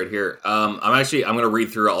the list right here. I'm going to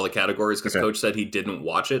read through all the categories because Coach said he didn't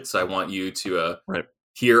watch it, so I want you to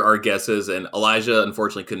hear our guesses. And Elijah,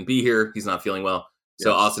 unfortunately, couldn't be here. He's not feeling well.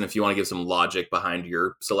 So, Austin, if you want to give some logic behind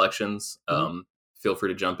your selections, feel free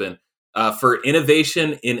to jump in. For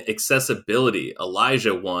innovation in accessibility,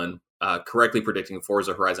 Elijah won, correctly predicting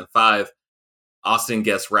Forza Horizon 5. Austin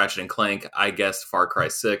guessed Ratchet and Clank. I guessed Far Cry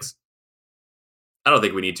 6. I don't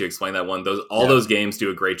think we need to explain that one. Those games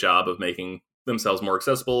do a great job of making themselves more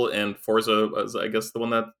accessible, and Forza was, I guess, the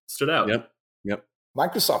one that stood out. Yep.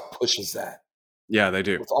 Microsoft pushes that. Yeah, they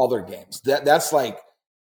do. With all their games. That's like,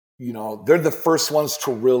 they're the first ones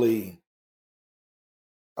to really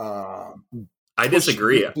I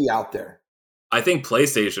disagree. Be out there. I think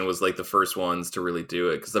PlayStation was like the first ones to really do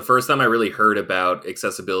it, because the first time I really heard about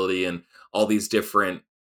accessibility and all these different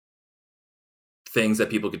things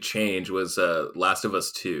that people could change was Last of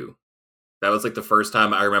Us 2. That was like the first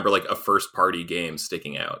time I remember like a first party game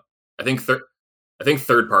sticking out. I think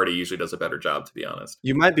third party usually does a better job, to be honest.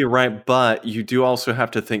 You might be right, but you do also have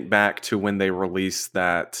to think back to when they released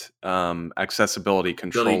that accessibility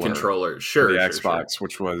controller. Sure, for the Xbox,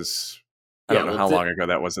 which was I don't know how long ago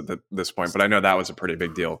that was at this point, but I know that was a pretty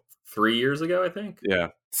big deal. 3 years ago, I think. Yeah,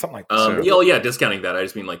 something like that. Yeah, discounting that. I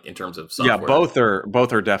just mean like in terms of software. Yeah,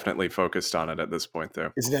 both are definitely focused on it at this point,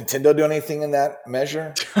 though. Is Nintendo doing anything in that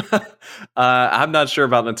measure? I'm not sure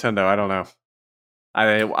about Nintendo. I don't know.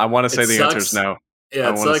 I want to say the answer is no.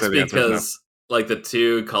 Yeah, it sucks because like the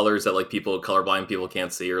two colors that like colorblind people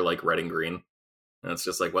can't see are like red and green, and it's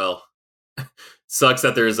just like, well, sucks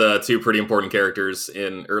that there's two pretty important characters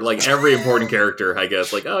or like every important character, I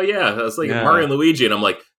guess. Like, oh yeah, it's like Mario and Luigi, and I'm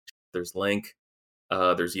like, there's Link,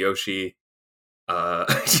 there's Yoshi,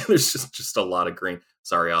 there's just a lot of green.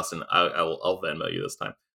 Sorry, Austin, I'll Venmo you this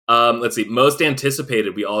time. Let's see, most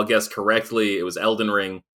anticipated, we all guessed correctly. It was Elden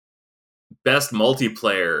Ring. Best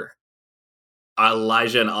multiplayer,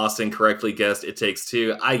 Elijah and Austin correctly guessed It Takes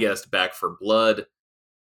Two. I guessed Back 4 Blood.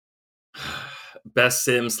 Best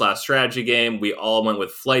sim/strategy game, we all went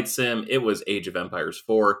with Flight Sim. It was Age of Empires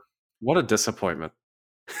 4. What a disappointment.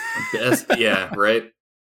 Yeah, right?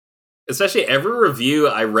 Especially every review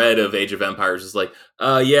I read of Age of Empires is like,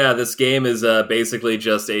 this game is basically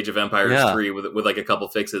just Age of Empires 3 with like a couple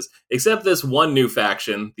fixes. Except this one new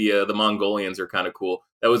faction, the Mongolians are kind of cool.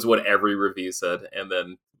 That was what every review said. And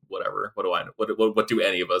then whatever. What do I know? What do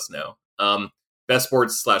any of us know? Best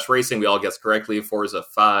sports/racing, we all guessed correctly. Forza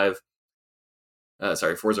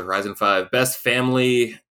Horizon 5. Best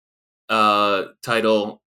family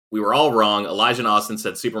title, we were all wrong. Elijah and Austin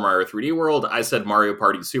said Super Mario 3D World. I said Mario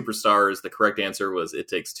Party Superstars. The correct answer was It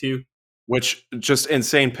Takes Two. Which, just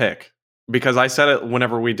insane pick. Because I said it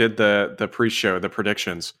whenever we did the pre-show, the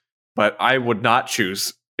predictions. But I would not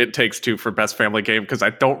choose It Takes Two for best family game because I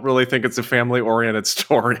don't really think it's a family-oriented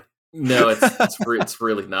story. No, it's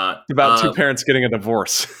really not. It's about two parents getting a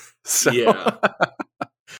divorce. So. Yeah.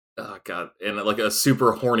 Oh, God. And like a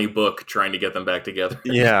super horny book trying to get them back together.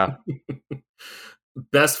 Yeah.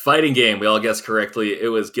 Best fighting game, we all guessed correctly. It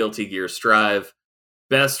was Guilty Gear Strive.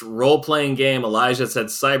 Best role-playing game, Elijah said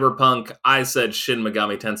Cyberpunk. I said Shin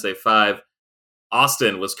Megami Tensei 5.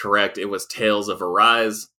 Austin was correct. It was Tales of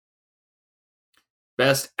Arise.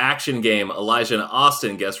 Best action game, Elijah and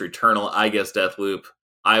Austin guessed Returnal. I guessed Deathloop.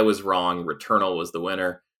 I was wrong. Returnal was the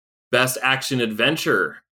winner. Best action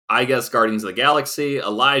adventure, I guessed Guardians of the Galaxy.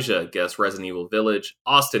 Elijah guessed Resident Evil Village.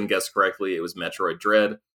 Austin guessed correctly. It was Metroid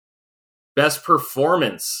Dread. Best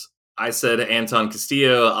performance, I said Anton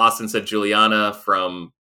Castillo. Austin said Juliana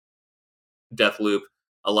from Deathloop.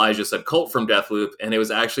 Elijah said Colt from Deathloop. And it was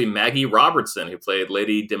actually Maggie Robertson who played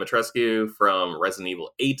Lady Dimitrescu from Resident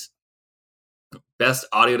Evil 8. Best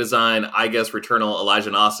audio design, I guessed Returnal. Elijah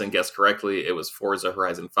and Austin guessed correctly. It was Forza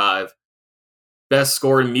Horizon 5. Best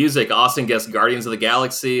score in music, Austin guessed Guardians of the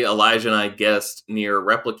Galaxy. Elijah and I guessed Nier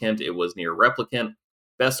Replicant. It was Nier Replicant.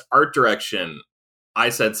 Best art direction, I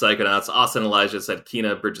said Psychonauts. Austin and Elijah said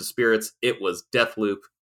Kena, Bridge of Spirits. It was Deathloop,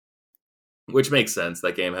 which makes sense.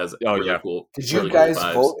 That game has really cool. Did you guys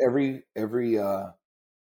vote every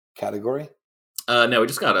category? No, we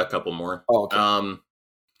just got a couple more. Oh, okay.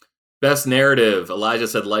 Best narrative, Elijah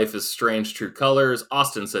said Life is Strange, True Colors.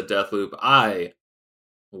 Austin said Deathloop. I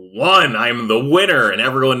won. I'm the winner, and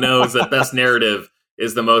everyone knows that best narrative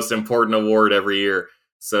is the most important award every year.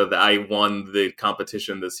 So I won the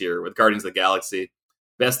competition this year with Guardians of the Galaxy.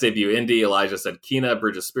 Best debut indie, Elijah said Kena,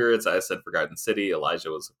 Bridge of Spirits. I said Forgotten City. Elijah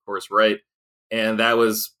was, of course, right. And that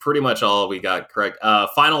was pretty much all we got correct.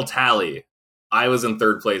 Final tally, I was in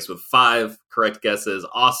third place with 5 correct guesses.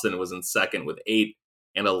 Austin was in second with 8,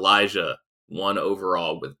 and Elijah won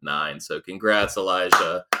overall with 9. So congrats,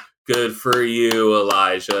 Elijah. Good for you,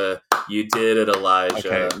 Elijah. You did it, Elijah.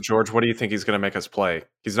 Okay, George, what do you think he's going to make us play?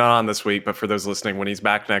 He's not on this week, but for those listening, when he's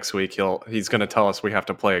back next week, he's going to tell us we have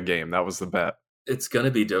to play a game. That was the bet. It's going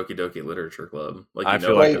to be Doki Doki Literature Club. I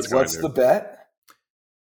feel like wait, what's the bet?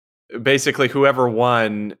 Basically, whoever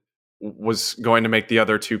won was going to make the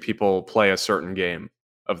other 2 people play a certain game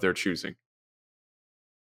of their choosing.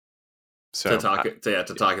 So to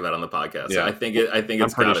talk about on the podcast. Yeah. So I think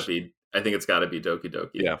it's got to be Doki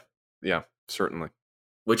Doki. Yeah, certainly.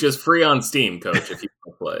 Which is free on Steam, Coach. If you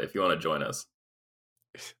want to play, if you want to join us.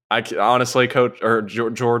 Honestly, Coach or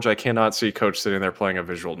George, I cannot see Coach sitting there playing a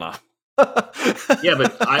visual novel. Yeah,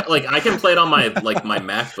 but I can play it on my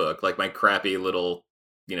MacBook, like my crappy little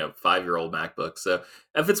 5-year-old MacBook. So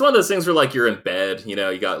if it's one of those things where like you're in bed, you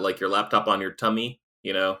got like your laptop on your tummy,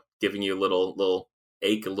 giving you a little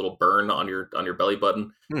ache, a little burn on your belly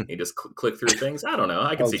button, you just click through things. I don't know.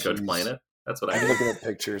 I can see Coach playing it. That's what I'm I'm looking at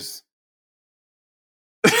pictures.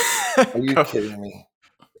 Are you kidding me?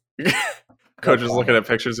 Coach is looking at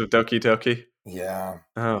pictures of Doki Doki. Yeah.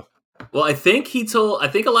 Oh. Well, I think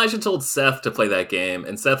Elijah told Seth to play that game,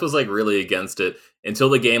 and Seth was like really against it until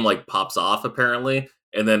the game like pops off apparently,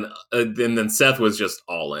 and then Seth was just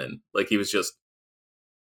all in. Like he was just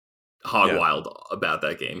hog wild about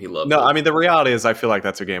that game. He loved it. I mean the reality is I feel like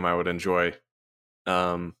that's a game I would enjoy.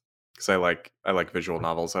 Because I like visual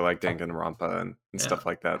novels. I like Danganronpa and stuff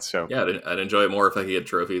like that. So yeah, I'd enjoy it more if I could get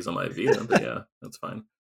trophies on my Vita. But yeah, that's fine.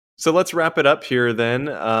 So let's wrap it up here then.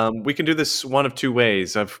 We can do this one of 2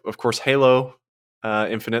 ways. Of course, Halo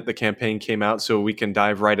Infinite, the campaign came out, so we can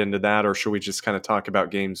dive right into that, or should we just kind of talk about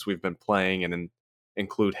games we've been playing and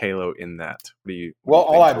include Halo in that?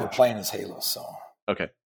 All I've been playing is Halo, so. Okay.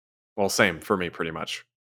 Well, same for me, pretty much.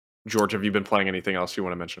 George, have you been playing anything else you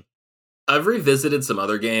want to mention? I've revisited some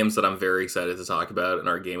other games that I'm very excited to talk about in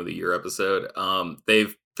our Game of the Year episode.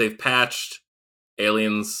 They've patched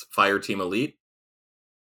Aliens Fireteam Elite.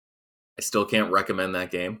 I still can't recommend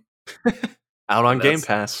that game. Out on Game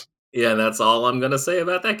Pass. Yeah, and that's all I'm going to say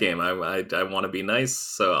about that game. I want to be nice,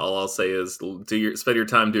 so all I'll say is spend your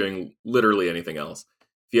time doing literally anything else.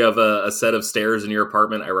 If you have a set of stairs in your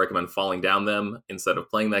apartment, I recommend falling down them instead of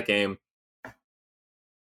playing that game.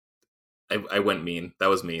 I went mean. That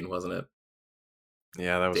was mean, wasn't it?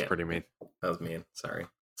 Yeah, that was pretty mean. That was mean. Sorry,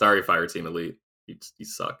 Fireteam Elite. You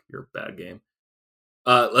suck. You're a bad game.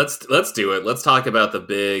 Let's do it. Let's talk about the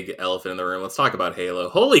big elephant in the room. Let's talk about Halo.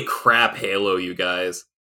 Holy crap, Halo, you guys.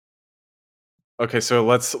 Okay, so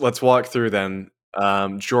let's walk through then.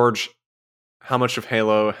 George, how much of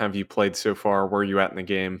Halo have you played so far? Where are you at in the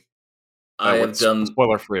game? I have done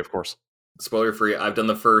spoiler free, of course. Spoiler free. I've done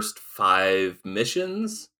the first 5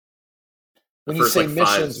 missions. When you say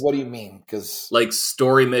missions, what do you mean? Because like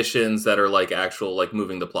story missions that are like actual like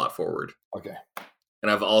moving the plot forward. Okay.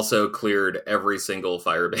 And I've also cleared every single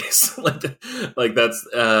fire base. like that's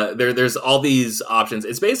there's all these options.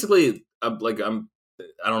 It's basically I don't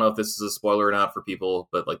know if this is a spoiler or not for people,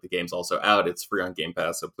 but like the game's also out. It's free on Game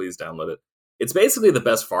Pass, so please download it. It's basically the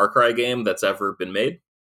best Far Cry game that's ever been made.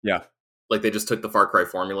 Yeah. Like they just took the Far Cry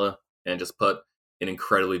formula and just put an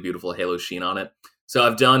incredibly beautiful Halo sheen on it. So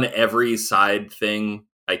I've done every side thing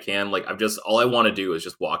I can. Like all I want to do is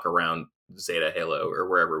just walk around Zeta Halo or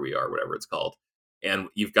wherever we are, whatever it's called. And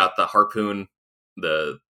you've got the harpoon,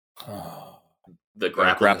 the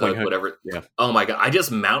grappling hook, whatever. Yeah. Oh my God. I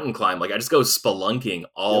just mountain climb. Like I just go spelunking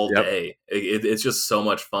all day. It's just so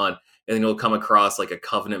much fun. And then you'll come across like a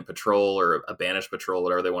Covenant patrol or a Banished patrol,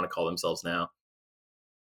 whatever they want to call themselves now.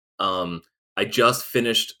 I just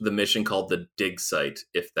finished the mission called the Dig Site,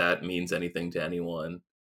 if that means anything to anyone.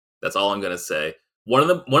 That's all I'm going to say. One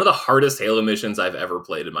of the hardest Halo missions I've ever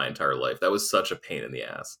played in my entire life. That was such a pain in the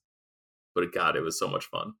ass. But God, it was so much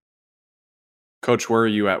fun. Coach, where are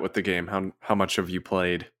you at with the game? How much have you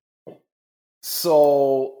played?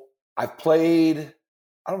 So I've played,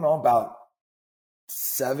 I don't know, about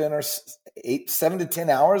 7 to 10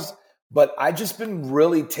 hours, but I just been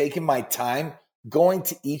really taking my time going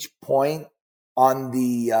to each point on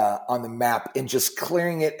the map and just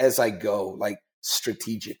clearing it as I go, like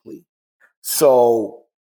strategically. So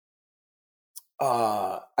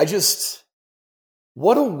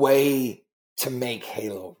what a way to make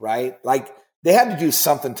Halo, right? Like they had to do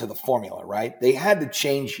something to the formula, right? They had to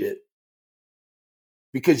change it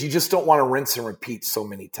because you just don't want to rinse and repeat so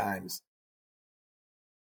many times.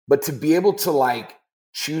 But to be able to like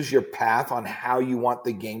choose your path on how you want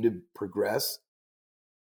the game to progress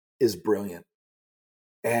is brilliant.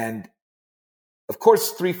 And of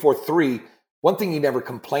course, 343, one thing you never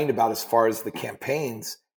complained about as far as the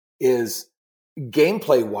campaigns is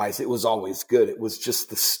gameplay wise, it was always good. It was just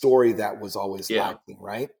the story that was always lacking,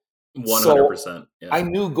 right? 100%. So I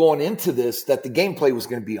knew going into this that the gameplay was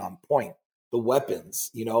going to be on point. The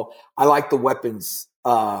weapons, I like the weapons.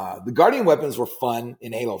 The Guardian weapons were fun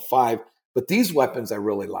in Halo 5, but these weapons I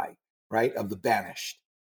really like, right? Of the Banished.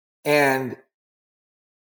 And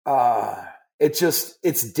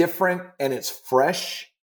it's different and it's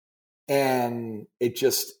fresh. And I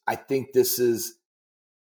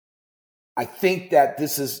think that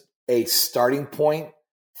this is a starting point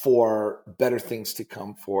for better things to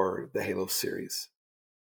come for the Halo series.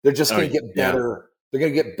 They're just going to get better. Yeah. They're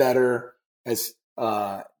going to get better as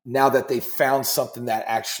now that they've found something that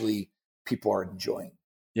actually people are enjoying.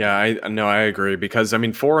 Yeah, I agree, because I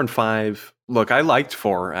mean 4 and 5. Look, I liked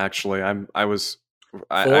 4 actually. I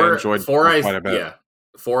enjoyed 4 quite a bit. Yeah,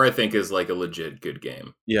 4 I think is like a legit good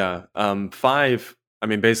game. Yeah, 5. I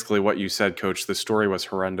mean, basically what you said, Coach. The story was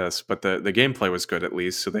horrendous, but the gameplay was good at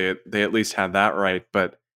least. So they at least had that right.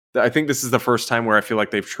 But I think this is the first time where I feel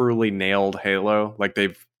like they've truly nailed Halo. Like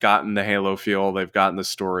they've gotten the Halo feel, they've gotten the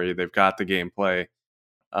story, they've got the gameplay.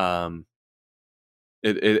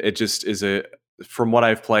 It just is from what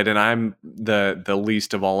I've played, and I'm the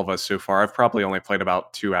least of all of us so far. I've probably only played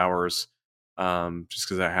about 2 hours, just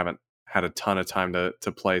because I haven't had a ton of time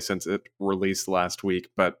to play since it released last week.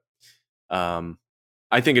 But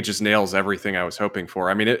I think it just nails everything I was hoping for.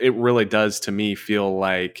 I mean, it really does to me feel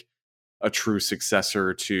like a true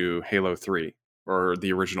successor to Halo 3 or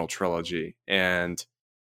the original trilogy. And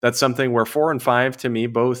that's something where 4 and 5 to me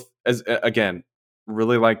both, as again,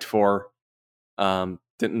 really liked 4.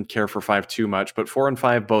 Didn't care for 5 too much, but 4 and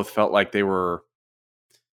 5 both felt like they were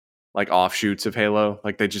like offshoots of Halo.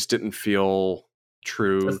 Like they just didn't feel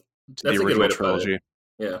true to the original trilogy.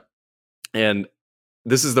 Yeah. And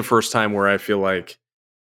this is the first time where I feel like,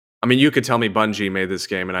 I mean, you could tell me Bungie made this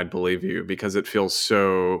game and I'd believe you, because it feels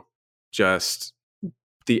so just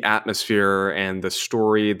the atmosphere and the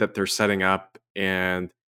story that they're setting up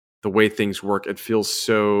and the way things work. It feels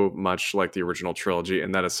so much like the original trilogy,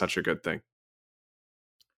 and that is such a good thing.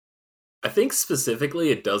 I think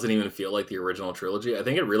specifically it doesn't even feel like the original trilogy. I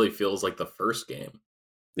think it really feels like the first game.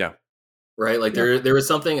 Yeah. Right? Like there was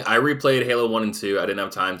something, I replayed Halo 1 and 2. I didn't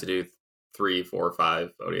have time to do 3, 4,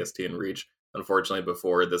 5, ODST, and Reach, unfortunately,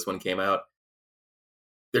 before this one came out.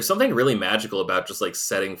 There's something really magical about just like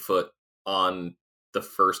setting foot on the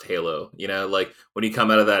first Halo. Like when you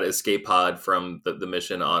come out of that escape pod from the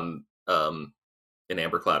mission on in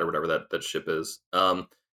Amberclad or whatever that ship is.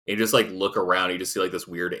 You just like look around, you just see like this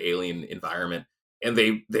weird alien environment, and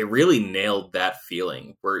they really nailed that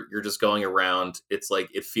feeling where you're just going around. It's like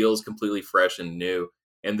it feels completely fresh and new,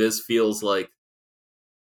 and this feels like,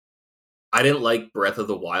 I didn't like Breath of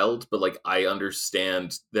the Wild, but like I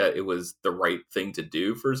understand that it was the right thing to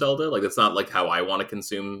do for Zelda. Like it's not like how I want to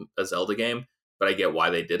consume a Zelda game, but I get why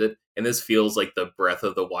they did it. And this feels like the Breath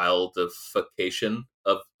of the Wildification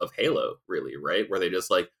of Halo, really, right? Where they just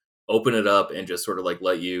like open it up and just sort of like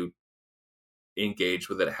let you engage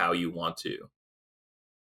with it how you want to.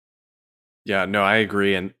 Yeah, no, I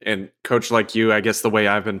agree. And Coach, like you, I guess the way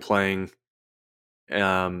I've been playing,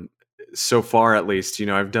 so far at least,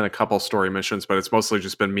 I've done a couple story missions, but it's mostly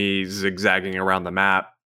just been me zigzagging around the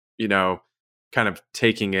map, kind of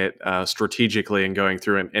taking it strategically and going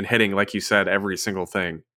through and hitting, like you said, every single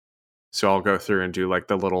thing. So I'll go through and do like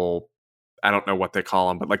the little, I don't know what they call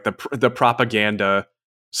them, but like the propaganda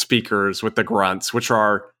speakers with the grunts, which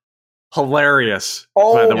are hilarious.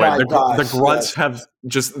 Oh, by the way, the grunts have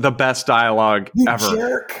just the best dialogue ever.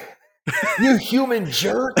 Jerk. You human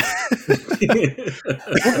jerk.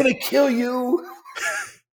 We're gonna kill you.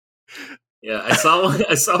 Yeah, I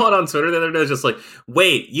saw one on Twitter the other day, just like,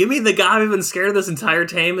 wait, you mean the guy we've been scared of this entire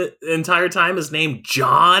time is named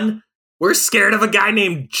John? We're scared of a guy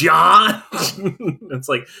named John? It's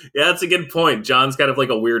like, yeah, that's a good point. John's kind of like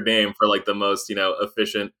a weird name for like the most,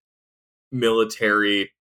 efficient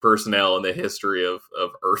military personnel in the history of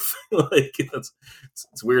Earth. Like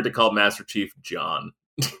it's weird to call Master Chief John.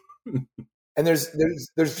 And there's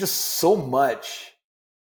just so much.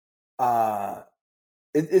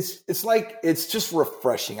 It's like, it's just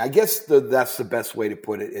refreshing. I guess that's the best way to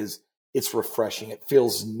put it, is it's refreshing. It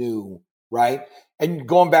feels new, right? And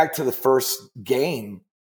going back to the first game,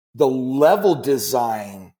 the level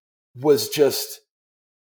design was just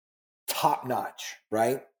top notch,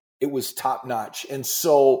 right? It was top notch. And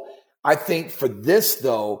so I think for this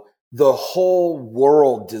though, the whole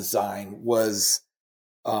world design was,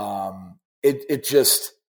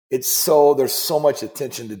 there's so much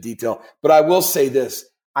attention to detail. But I will say this,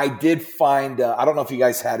 I did find, I don't know if you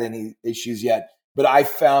guys had any issues yet, but I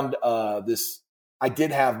found I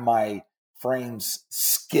did have my frames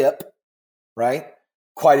skip, right?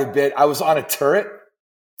 Quite a bit. I was on a turret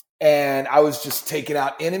and I was just taking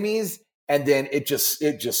out enemies, and then it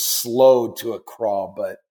just slowed to a crawl.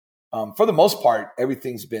 But for the most part,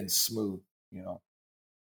 everything's been smooth, you know.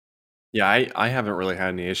 Yeah, I haven't really had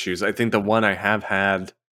any issues. I think the one I have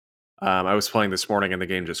had, I was playing this morning and the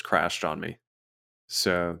game just crashed on me.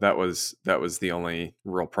 So that was the only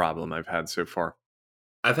real problem I've had so far.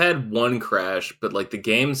 I've had one crash, but like the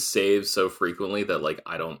game saves so frequently that like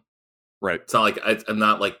I don't. Right. It's not like I'm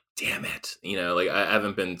not like, damn it, you know, like I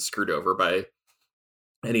haven't been screwed over by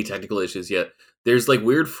any technical issues yet. There's like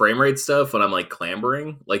weird frame rate stuff when I'm like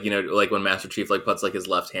clambering, like, you know, like when Master Chief like puts like his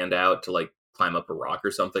left hand out to like climb up a rock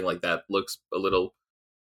or something, like that looks a little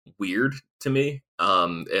weird to me.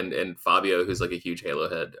 And Fabio, who's like a huge Halo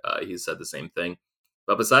head, he said the same thing.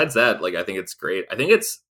 But besides that, like I think it's great. I think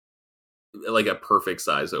it's like a perfect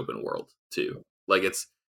size open world too. Like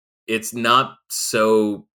it's not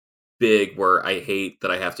so big where I hate that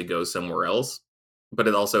I have to go somewhere else, but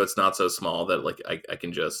it's not so small that like I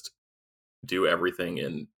can just do everything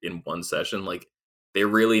in one session. Like they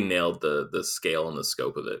really nailed the scale and the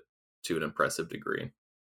scope of it to an impressive degree.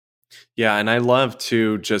 Yeah, and I love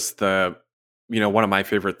to just one of my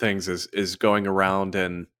favorite things is going around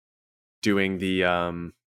and doing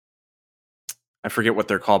the I forget what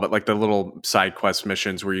they're called, but like the little side quest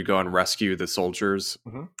missions where you go and rescue the soldiers.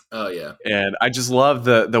 Mm-hmm. Oh yeah. And I just love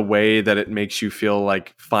the way that it makes you feel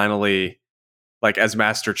like finally, like as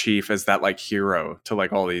Master Chief, as that like hero to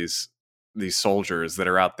like all these soldiers that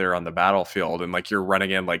are out there on the battlefield, and like you're running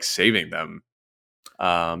in like saving them.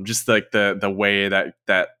 Just like the way that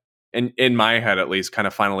in my head at least kind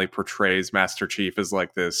of finally portrays Master Chief as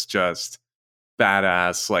like this just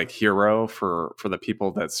badass like hero for the people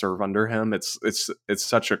that serve under him. It's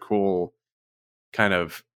such a cool kind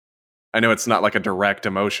of, I know it's not like a direct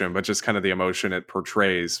emotion, but just kind of the emotion it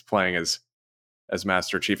portrays playing as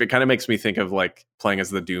Master Chief. It kind of makes me think of like playing as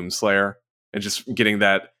the Doomslayer and just getting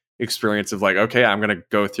that experience of like, okay, I'm going to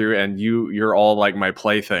go through and you're all like my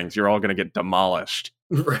playthings. You're all going to get demolished.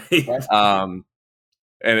 Right.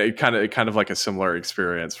 And it kind of like a similar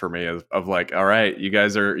experience for me of like, all right, you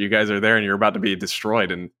guys are there and you're about to be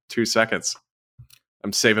destroyed in 2 seconds.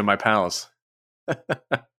 I'm saving my pals.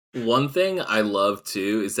 One thing I love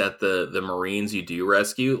too is that the Marines you do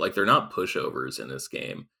rescue, like they're not pushovers in this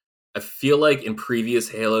game. I feel like in previous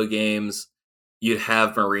Halo games, you'd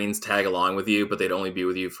have Marines tag along with you, but they'd only be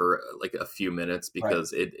with you for like a few minutes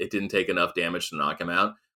because it didn't take enough damage to knock them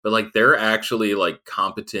out. But like they're actually like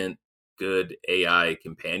competent, good AI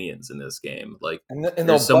companions in this game. Like, and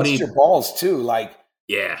they'll so bust your balls too. Like,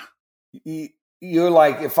 yeah, you're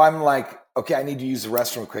like, if I'm like, okay, I need to use the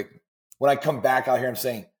restroom quick. When I come back out here, I'm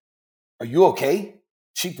saying, "Are you okay,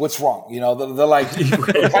 Chief? What's wrong?" You know, they're like,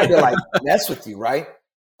 they're kind of like mess with you, right?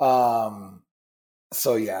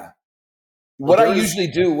 So yeah. What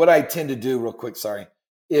I tend to do real quick,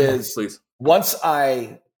 is once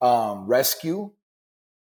I rescue,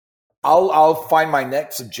 I'll find my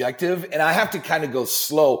next objective, and I have to kind of go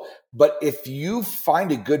slow. But if you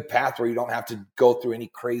find a good path where you don't have to go through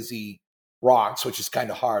any crazy rocks, which is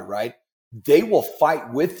kind of hard, right? They will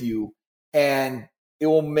fight with you, and it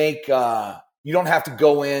will make you don't have to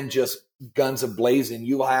go in just guns a-blazing.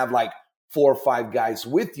 You will have like 4 or 5 guys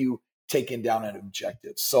with you taking down an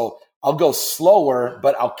objective. So I'll go slower,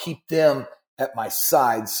 but I'll keep them at my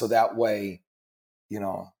side, so that way, you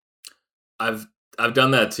know. I've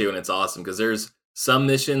done that too, and it's awesome because there's some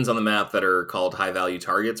missions on the map that are called high value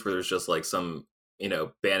targets where there's just like some, you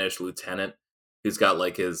know, banished lieutenant who's got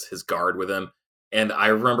like his guard with him. And I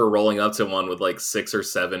remember rolling up to one with like 6 or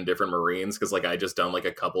 7 different Marines because like I just done like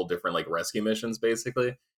a couple different like rescue missions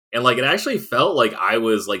basically. And like it actually felt like I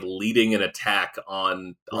was like leading an attack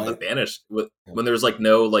on the banished when there's like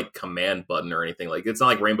no like command button or anything. Like it's not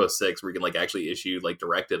like Rainbow Six where you can like actually issue like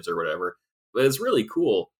directives or whatever. But it's really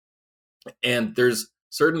cool. And there's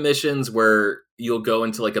certain missions where you'll go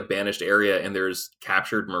into like a banished area and there's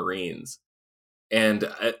captured Marines. And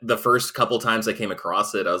the first couple times I came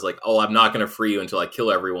across it, I was like, oh, I'm not going to free you until I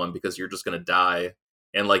kill everyone because you're just going to die.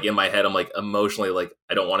 And like in my head, I'm like emotionally like,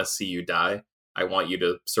 I don't want to see you die. I want you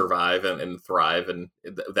to survive and thrive. And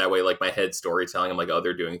that way, like my head storytelling, I'm like, oh,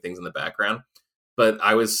 they're doing things in the background. But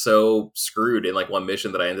I was so screwed in like one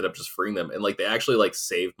mission that I ended up just freeing them. And like they actually like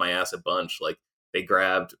saved my ass a bunch. Like they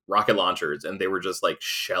grabbed rocket launchers and they were just like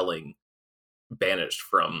shelling banished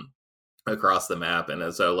from across the map.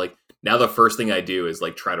 And so like now the first thing I do is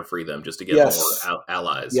like try to free them just to get more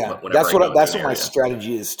allies. Yeah, that's what my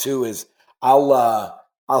strategy is too. Is I'll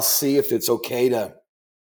I'll see if it's okay to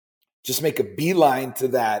just make a beeline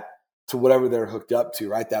to whatever they're hooked up to,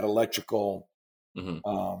 right? That electrical,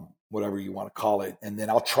 whatever you want to call it. And then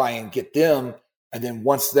I'll try and get them. And then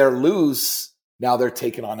once they're loose, now they're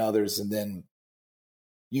taking on others. And then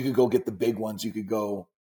you could go get the big ones. You could go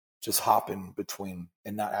just hop in between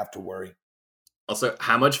and not have to worry. Also,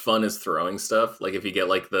 how much fun is throwing stuff? Like if you get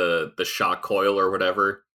like the shock coil or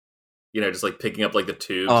whatever, just like picking up like the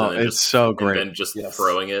tubes and then it's so great. And then just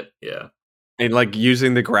throwing it. Yeah. And like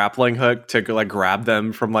using the grappling hook to like grab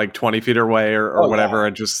them from like 20 feet away or whatever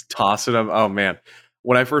and just tossing them. Oh man.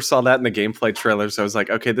 When I first saw that in the gameplay trailers, I was like,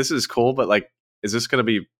 okay, this is cool, but like, is this going to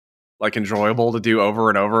be like enjoyable to do over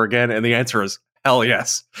and over again? And the answer is hell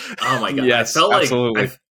yes. Oh my God. Yes, absolutely.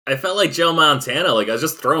 I felt like Joe Montana. Like I was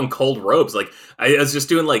just throwing cold ropes. Like I was just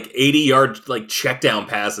doing like 80-yard like check down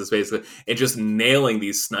passes basically and just nailing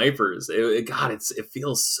these snipers. It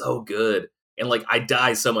feels so good. And like I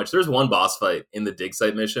die so much. There's one boss fight in the dig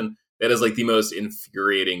site mission that is like the most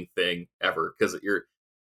infuriating thing ever because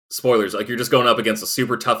spoilers, like you're just going up against a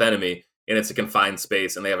super tough enemy and it's a confined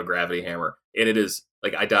space and they have a gravity hammer. And it is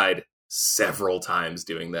like I died several times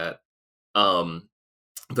doing that.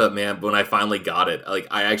 But man, when I finally got it, like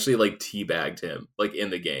I actually like teabagged him like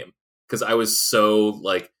in the game because I was so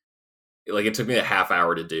like it took me a half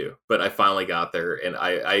hour to do, but I finally got there and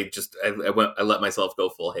I let myself go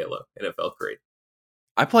full Halo and it felt great.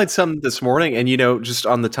 I played some this morning and just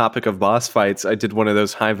on the topic of boss fights, I did one of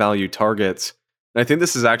those high value targets. And I think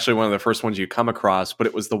this is actually one of the first ones you come across, but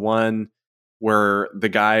it was the one where the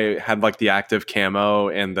guy had like the active camo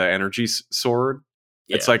and the energy sword.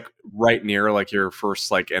 Yeah. It's like right near like your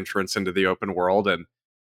first like entrance into the open world. And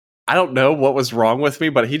I don't know what was wrong with me,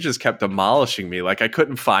 but he just kept demolishing me. Like I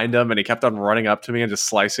couldn't find him and he kept on running up to me and just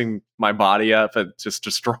slicing my body up and just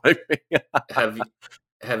destroying me.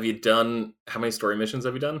 Have you done, how many story missions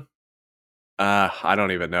have you done? I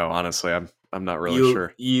don't even know. Honestly, I'm not really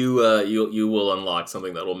sure. You will unlock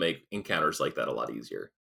something that will make encounters like that a lot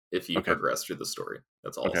easier if you progress through the story.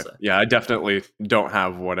 That's all I'll say. Yeah, I definitely don't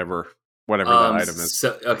have whatever that item is.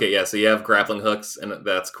 So you have grappling hooks, and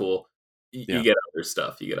that's cool. You get other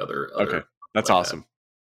stuff. You get other okay, that's like awesome.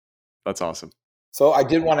 That's awesome. So I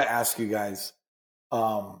did want to ask you guys,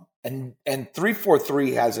 and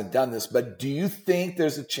 343 hasn't done this, but do you think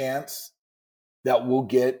there's a chance that we'll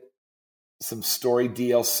get some story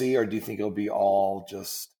DLC, or do you think it'll be all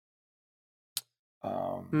just?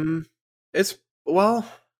 I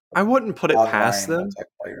wouldn't put it past them.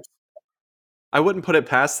 I wouldn't put it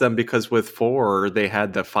past them because with 4 they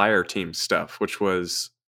had the fire team stuff, which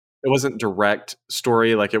it wasn't direct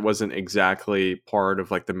story, like it wasn't exactly part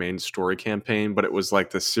of like the main story campaign, but it was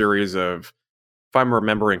like the series of, if I'm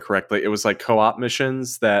remembering correctly, it was like co-op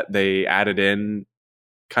missions that they added in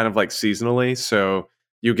kind of like seasonally. So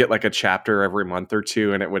you get like a chapter every month or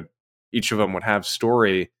two, and each of them would have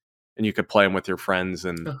story, and you could play them with your friends,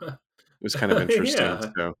 and it was kind of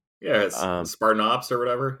interesting. It's Spartan Ops or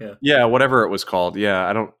whatever. Yeah, whatever it was called.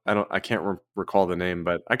 Yeah, I can't recall the name,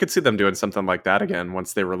 but I could see them doing something like that again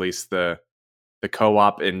once they release the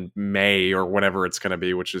co-op in May or whatever it's going to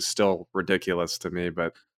be, which is still ridiculous to me.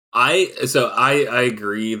 But I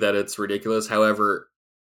agree that it's ridiculous. However,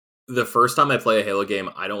 the first time I play a Halo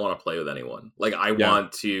game, I don't want to play with anyone. Like I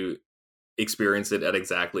want to experience it at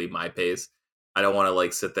exactly my pace. I don't want to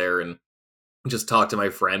like sit there and just talk to my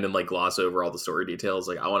friend and like gloss over all the story details.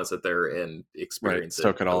 Like I want to sit there and experience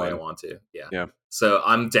it the way I want to. Yeah. So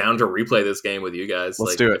I'm down to replay this game with you guys.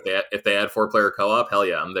 Let's do it. If they add 4-player co-op, hell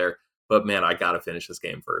yeah, I'm there. But man, I got to finish this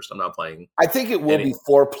game first. I'm not playing. I think it will be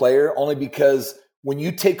 4-player only because when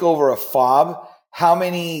you take over a fob, how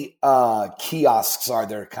many kiosks are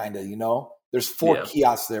there? Kind of, there's 4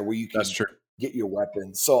 kiosks there where you can get your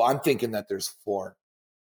weapon. So I'm thinking that there's 4.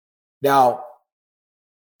 Now,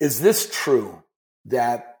 is this true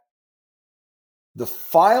that the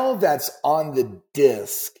file that's on the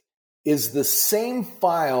disk is the same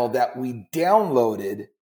file that we downloaded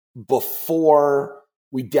before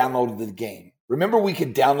we downloaded the game? Remember, we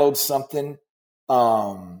could download something,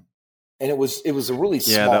 and it was a really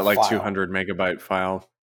small that like file. 200 megabyte file.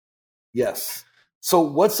 Yes. So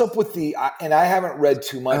what's up with and I haven't read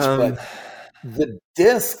too much, but the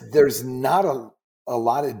disk, there's not a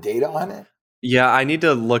lot of data on it. Yeah, I need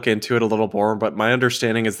to look into it a little more, but my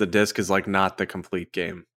understanding is the disc is like not the complete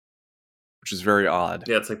game, which is very odd.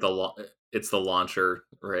 Yeah, it's like the launcher,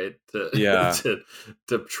 right? To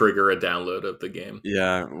trigger a download of the game.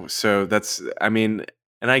 Yeah, so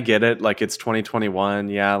and I get it, like it's 2021.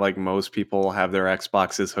 Yeah, like most people have their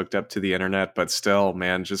Xboxes hooked up to the internet, but still,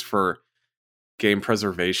 man, just for game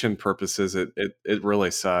preservation purposes, it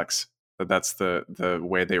really sucks That's the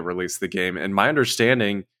way they released the game. And my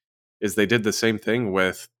understanding is they did the same thing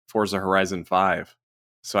with Forza Horizon 5.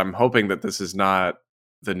 So I'm hoping that this is not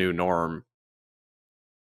the new norm.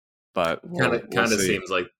 But kind of seems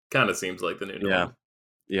like the new norm.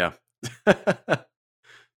 Yeah.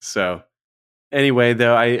 So anyway,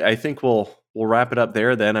 though, I think we'll wrap it up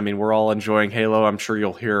there then. I mean, we're all enjoying Halo. I'm sure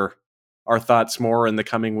you'll hear our thoughts more in the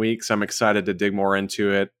coming weeks. I'm excited to dig more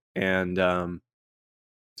into it, and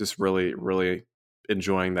just really, really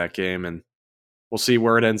enjoying that game. And we'll see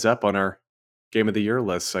where it ends up on our Game of the Year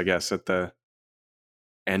lists, I guess, at the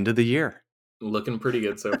end of the year. Looking pretty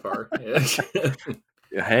good so far.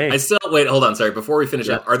 Hey, wait, hold on. Sorry. Before we finish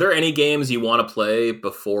up, are there any games you want to play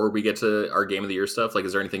before we get to our Game of the Year stuff? Like,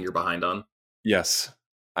 is there anything you're behind on? Yes,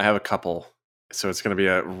 I have a couple. So it's going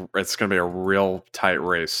to be a real tight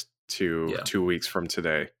race to 2 weeks from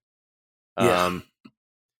today. I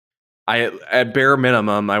at bare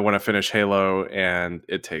minimum, I want to finish Halo and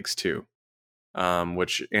It Takes Two,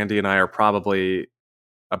 which Andy and I are probably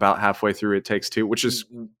about halfway through It Takes Two, which is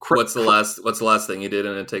what's the last thing you did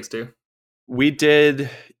in It Takes Two? We did,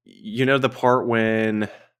 the part when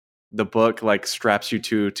the book like straps you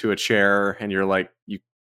to a chair, and you're like,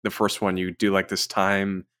 the first one you do like this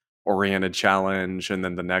time oriented challenge, and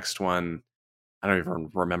then the next one, I don't even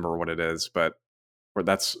remember what it is, but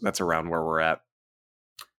that's around where we're at.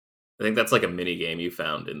 I think that's like a mini game you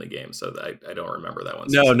found in the game, so I don't remember that one.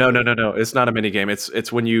 No. It's not a mini game.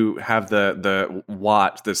 It's when you have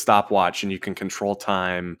the stopwatch, and you can control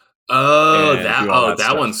time.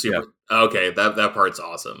 That one's super. Yeah. Okay, that part's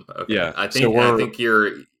awesome. Okay. Yeah, I think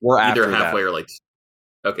you're either halfway or like.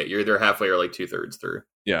 Okay, you're either halfway or like 2/3 through.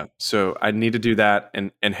 Yeah, so I need to do that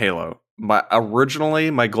and Halo.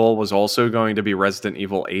 Originally, my goal was also going to be Resident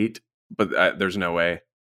Evil 8, but there's no way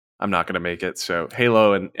I'm not going to make it. So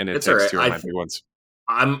Halo and It Takes Two are my big ones.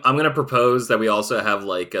 I'm going to propose that we also have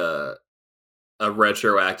like a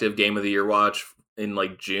retroactive Game of the Year watch in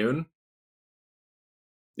like June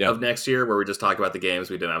of next year, where we just talk about the games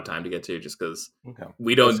we didn't have time to get to, just because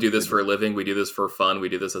we don't do this for a living. We do this for fun. We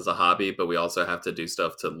do this as a hobby, but we also have to do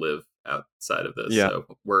stuff to live outside of this. Yeah. So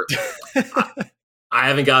I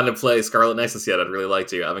haven't gotten to play Scarlet Nexus yet. I'd really like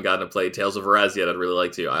to. I haven't gotten to play Tales of Arise yet. I'd really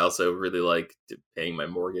like to. I also really like paying my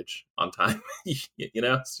mortgage on time. It's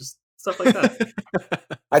just stuff like that.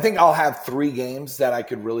 I think I'll have 3 games that I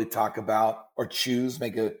could really talk about or choose.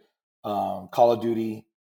 Make a Call of Duty,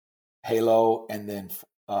 Halo, and then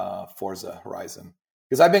Forza Horizon,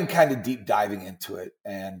 because I've been kind of deep diving into it,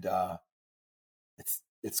 and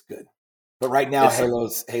it's good. But right now,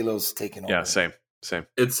 Halo's taking over. Yeah, same.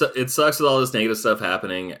 It sucks with all this negative stuff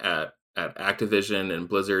happening at Activision and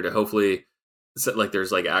Blizzard. Hopefully, like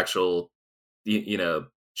there's like actual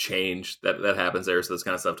change that happens there, so this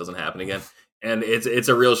kind of stuff doesn't happen again. And it's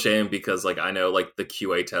a real shame, because like I know like the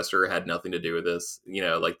QA tester had nothing to do with this.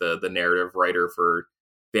 Like the narrative writer for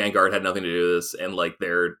Vanguard had nothing to do with this, and like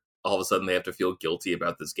they're all of a sudden they have to feel guilty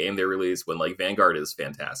about this game they released, when like Vanguard is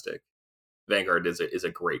fantastic. Vanguard is a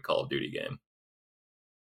great Call of Duty game.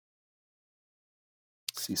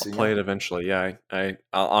 I'll play it eventually. Yeah, I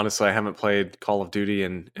honestly I haven't played Call of Duty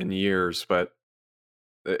in years, but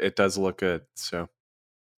it does look good. So,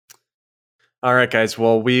 all right, guys.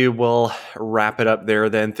 Well, we will wrap it up there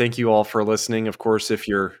then. Thank you all for listening. Of course, if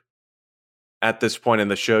you're at this point in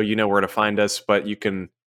the show, you know where to find us, but you can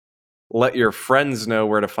let your friends know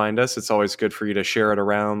where to find us. It's always good for you to share it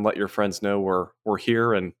around. Let your friends know we're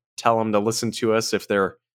here, and tell them to listen to us if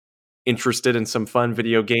they're interested in some fun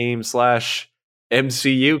video game /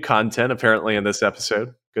 MCU content, apparently, in this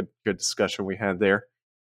episode. Good discussion we had there.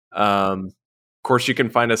 Of course, you can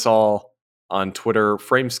find us all on Twitter.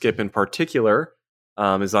 Frameskip in particular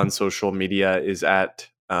is on social media, is at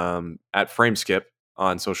Frameskip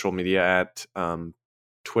on social media, at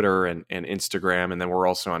Twitter and Instagram. And then we're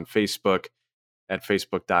also on Facebook at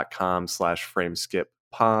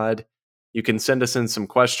facebook.com/frameskippod. You can send us in some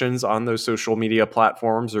questions on those social media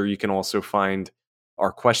platforms, or you can also find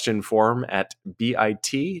our question form at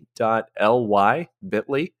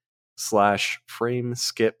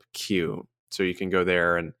bit.ly/frameskipq. So you can go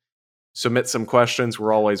there and submit some questions.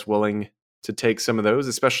 We're always willing to take some of those,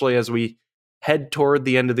 especially as we head toward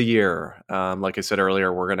the end of the year. Like I said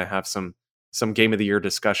earlier, we're going to have some Game of the Year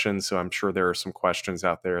discussions, so I'm sure there are some questions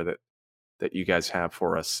out there that you guys have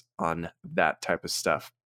for us on that type of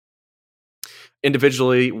stuff.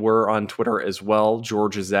 Individually, we're on Twitter as well.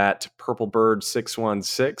 George is at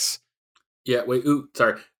PurpleBird616. Yeah, wait,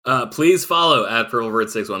 sorry. Please follow at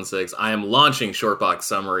PurpleBird616. I am launching Shortbox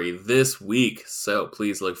Summary this week, so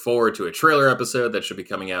please look forward to a trailer episode that should be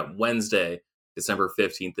coming out Wednesday, December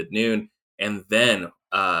 15th at noon. And then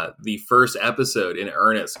the first episode in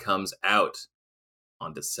earnest comes out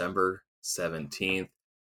on December 17th.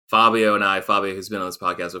 Fabio, who's been on this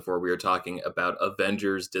podcast before, we are talking about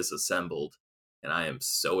Avengers Disassembled, and I am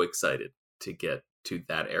so excited to get to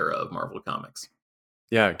that era of Marvel Comics.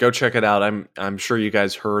 Yeah, go check it out. I'm sure you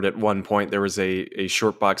guys heard at one point there was a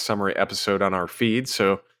short box summary episode on our feed,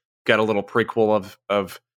 so got a little prequel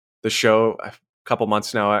of the show a couple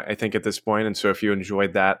months now, I think, at this point. And so if you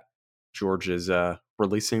enjoyed that, George is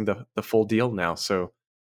releasing the full deal now, so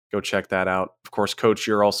go check that out. Of course, Coach,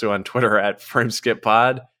 you're also on Twitter at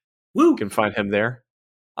FrameSkipPod. Woo! You can find him there.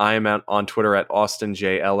 I am on Twitter at Austin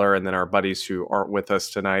J. Eller, and then our buddies who aren't with us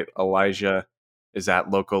tonight, Elijah is at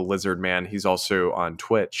Loco Lizard Man. He's also on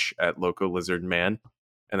Twitch at Loco Lizard Man.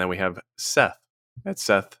 And then we have Seth at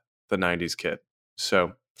Seth the 90s Kid.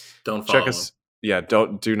 So don't follow check us. him. Yeah,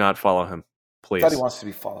 do not follow him, please. I thought he wants to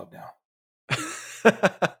be followed now.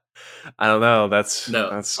 I don't know. That's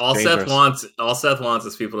all dangerous. Seth wants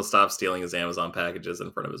is people to stop stealing his Amazon packages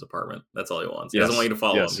in front of his apartment. That's all he wants. He doesn't want you to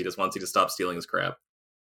follow him. He just wants you to stop stealing his crap.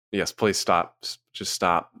 Yes, please stop. Just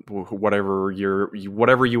stop. Whatever you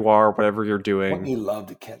are, whatever you're doing. Wouldn't you love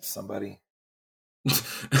to catch somebody? I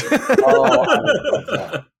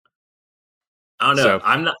don't know. So,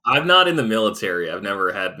 I'm not in the military. I've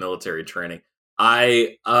never had military training.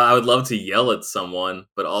 I would love to yell at someone,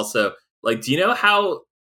 but also, like, do you know how,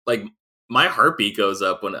 like, my heartbeat goes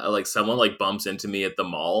up when like someone like bumps into me at the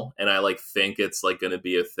mall, and I like think it's like going to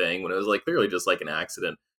be a thing when it was like clearly just like an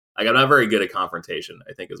accident. Like, I'm not very good at confrontation,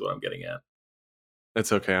 I think is what I'm getting at.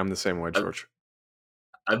 it's okay. I'm the same way, George.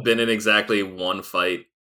 I've been in exactly one fight,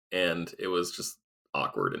 and it was just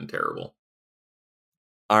awkward and terrible.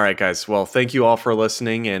 All right, guys. Well, thank you all for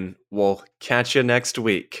listening, and we'll catch you next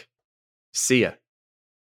week. See ya.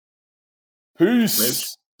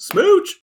 Peace. Smooch.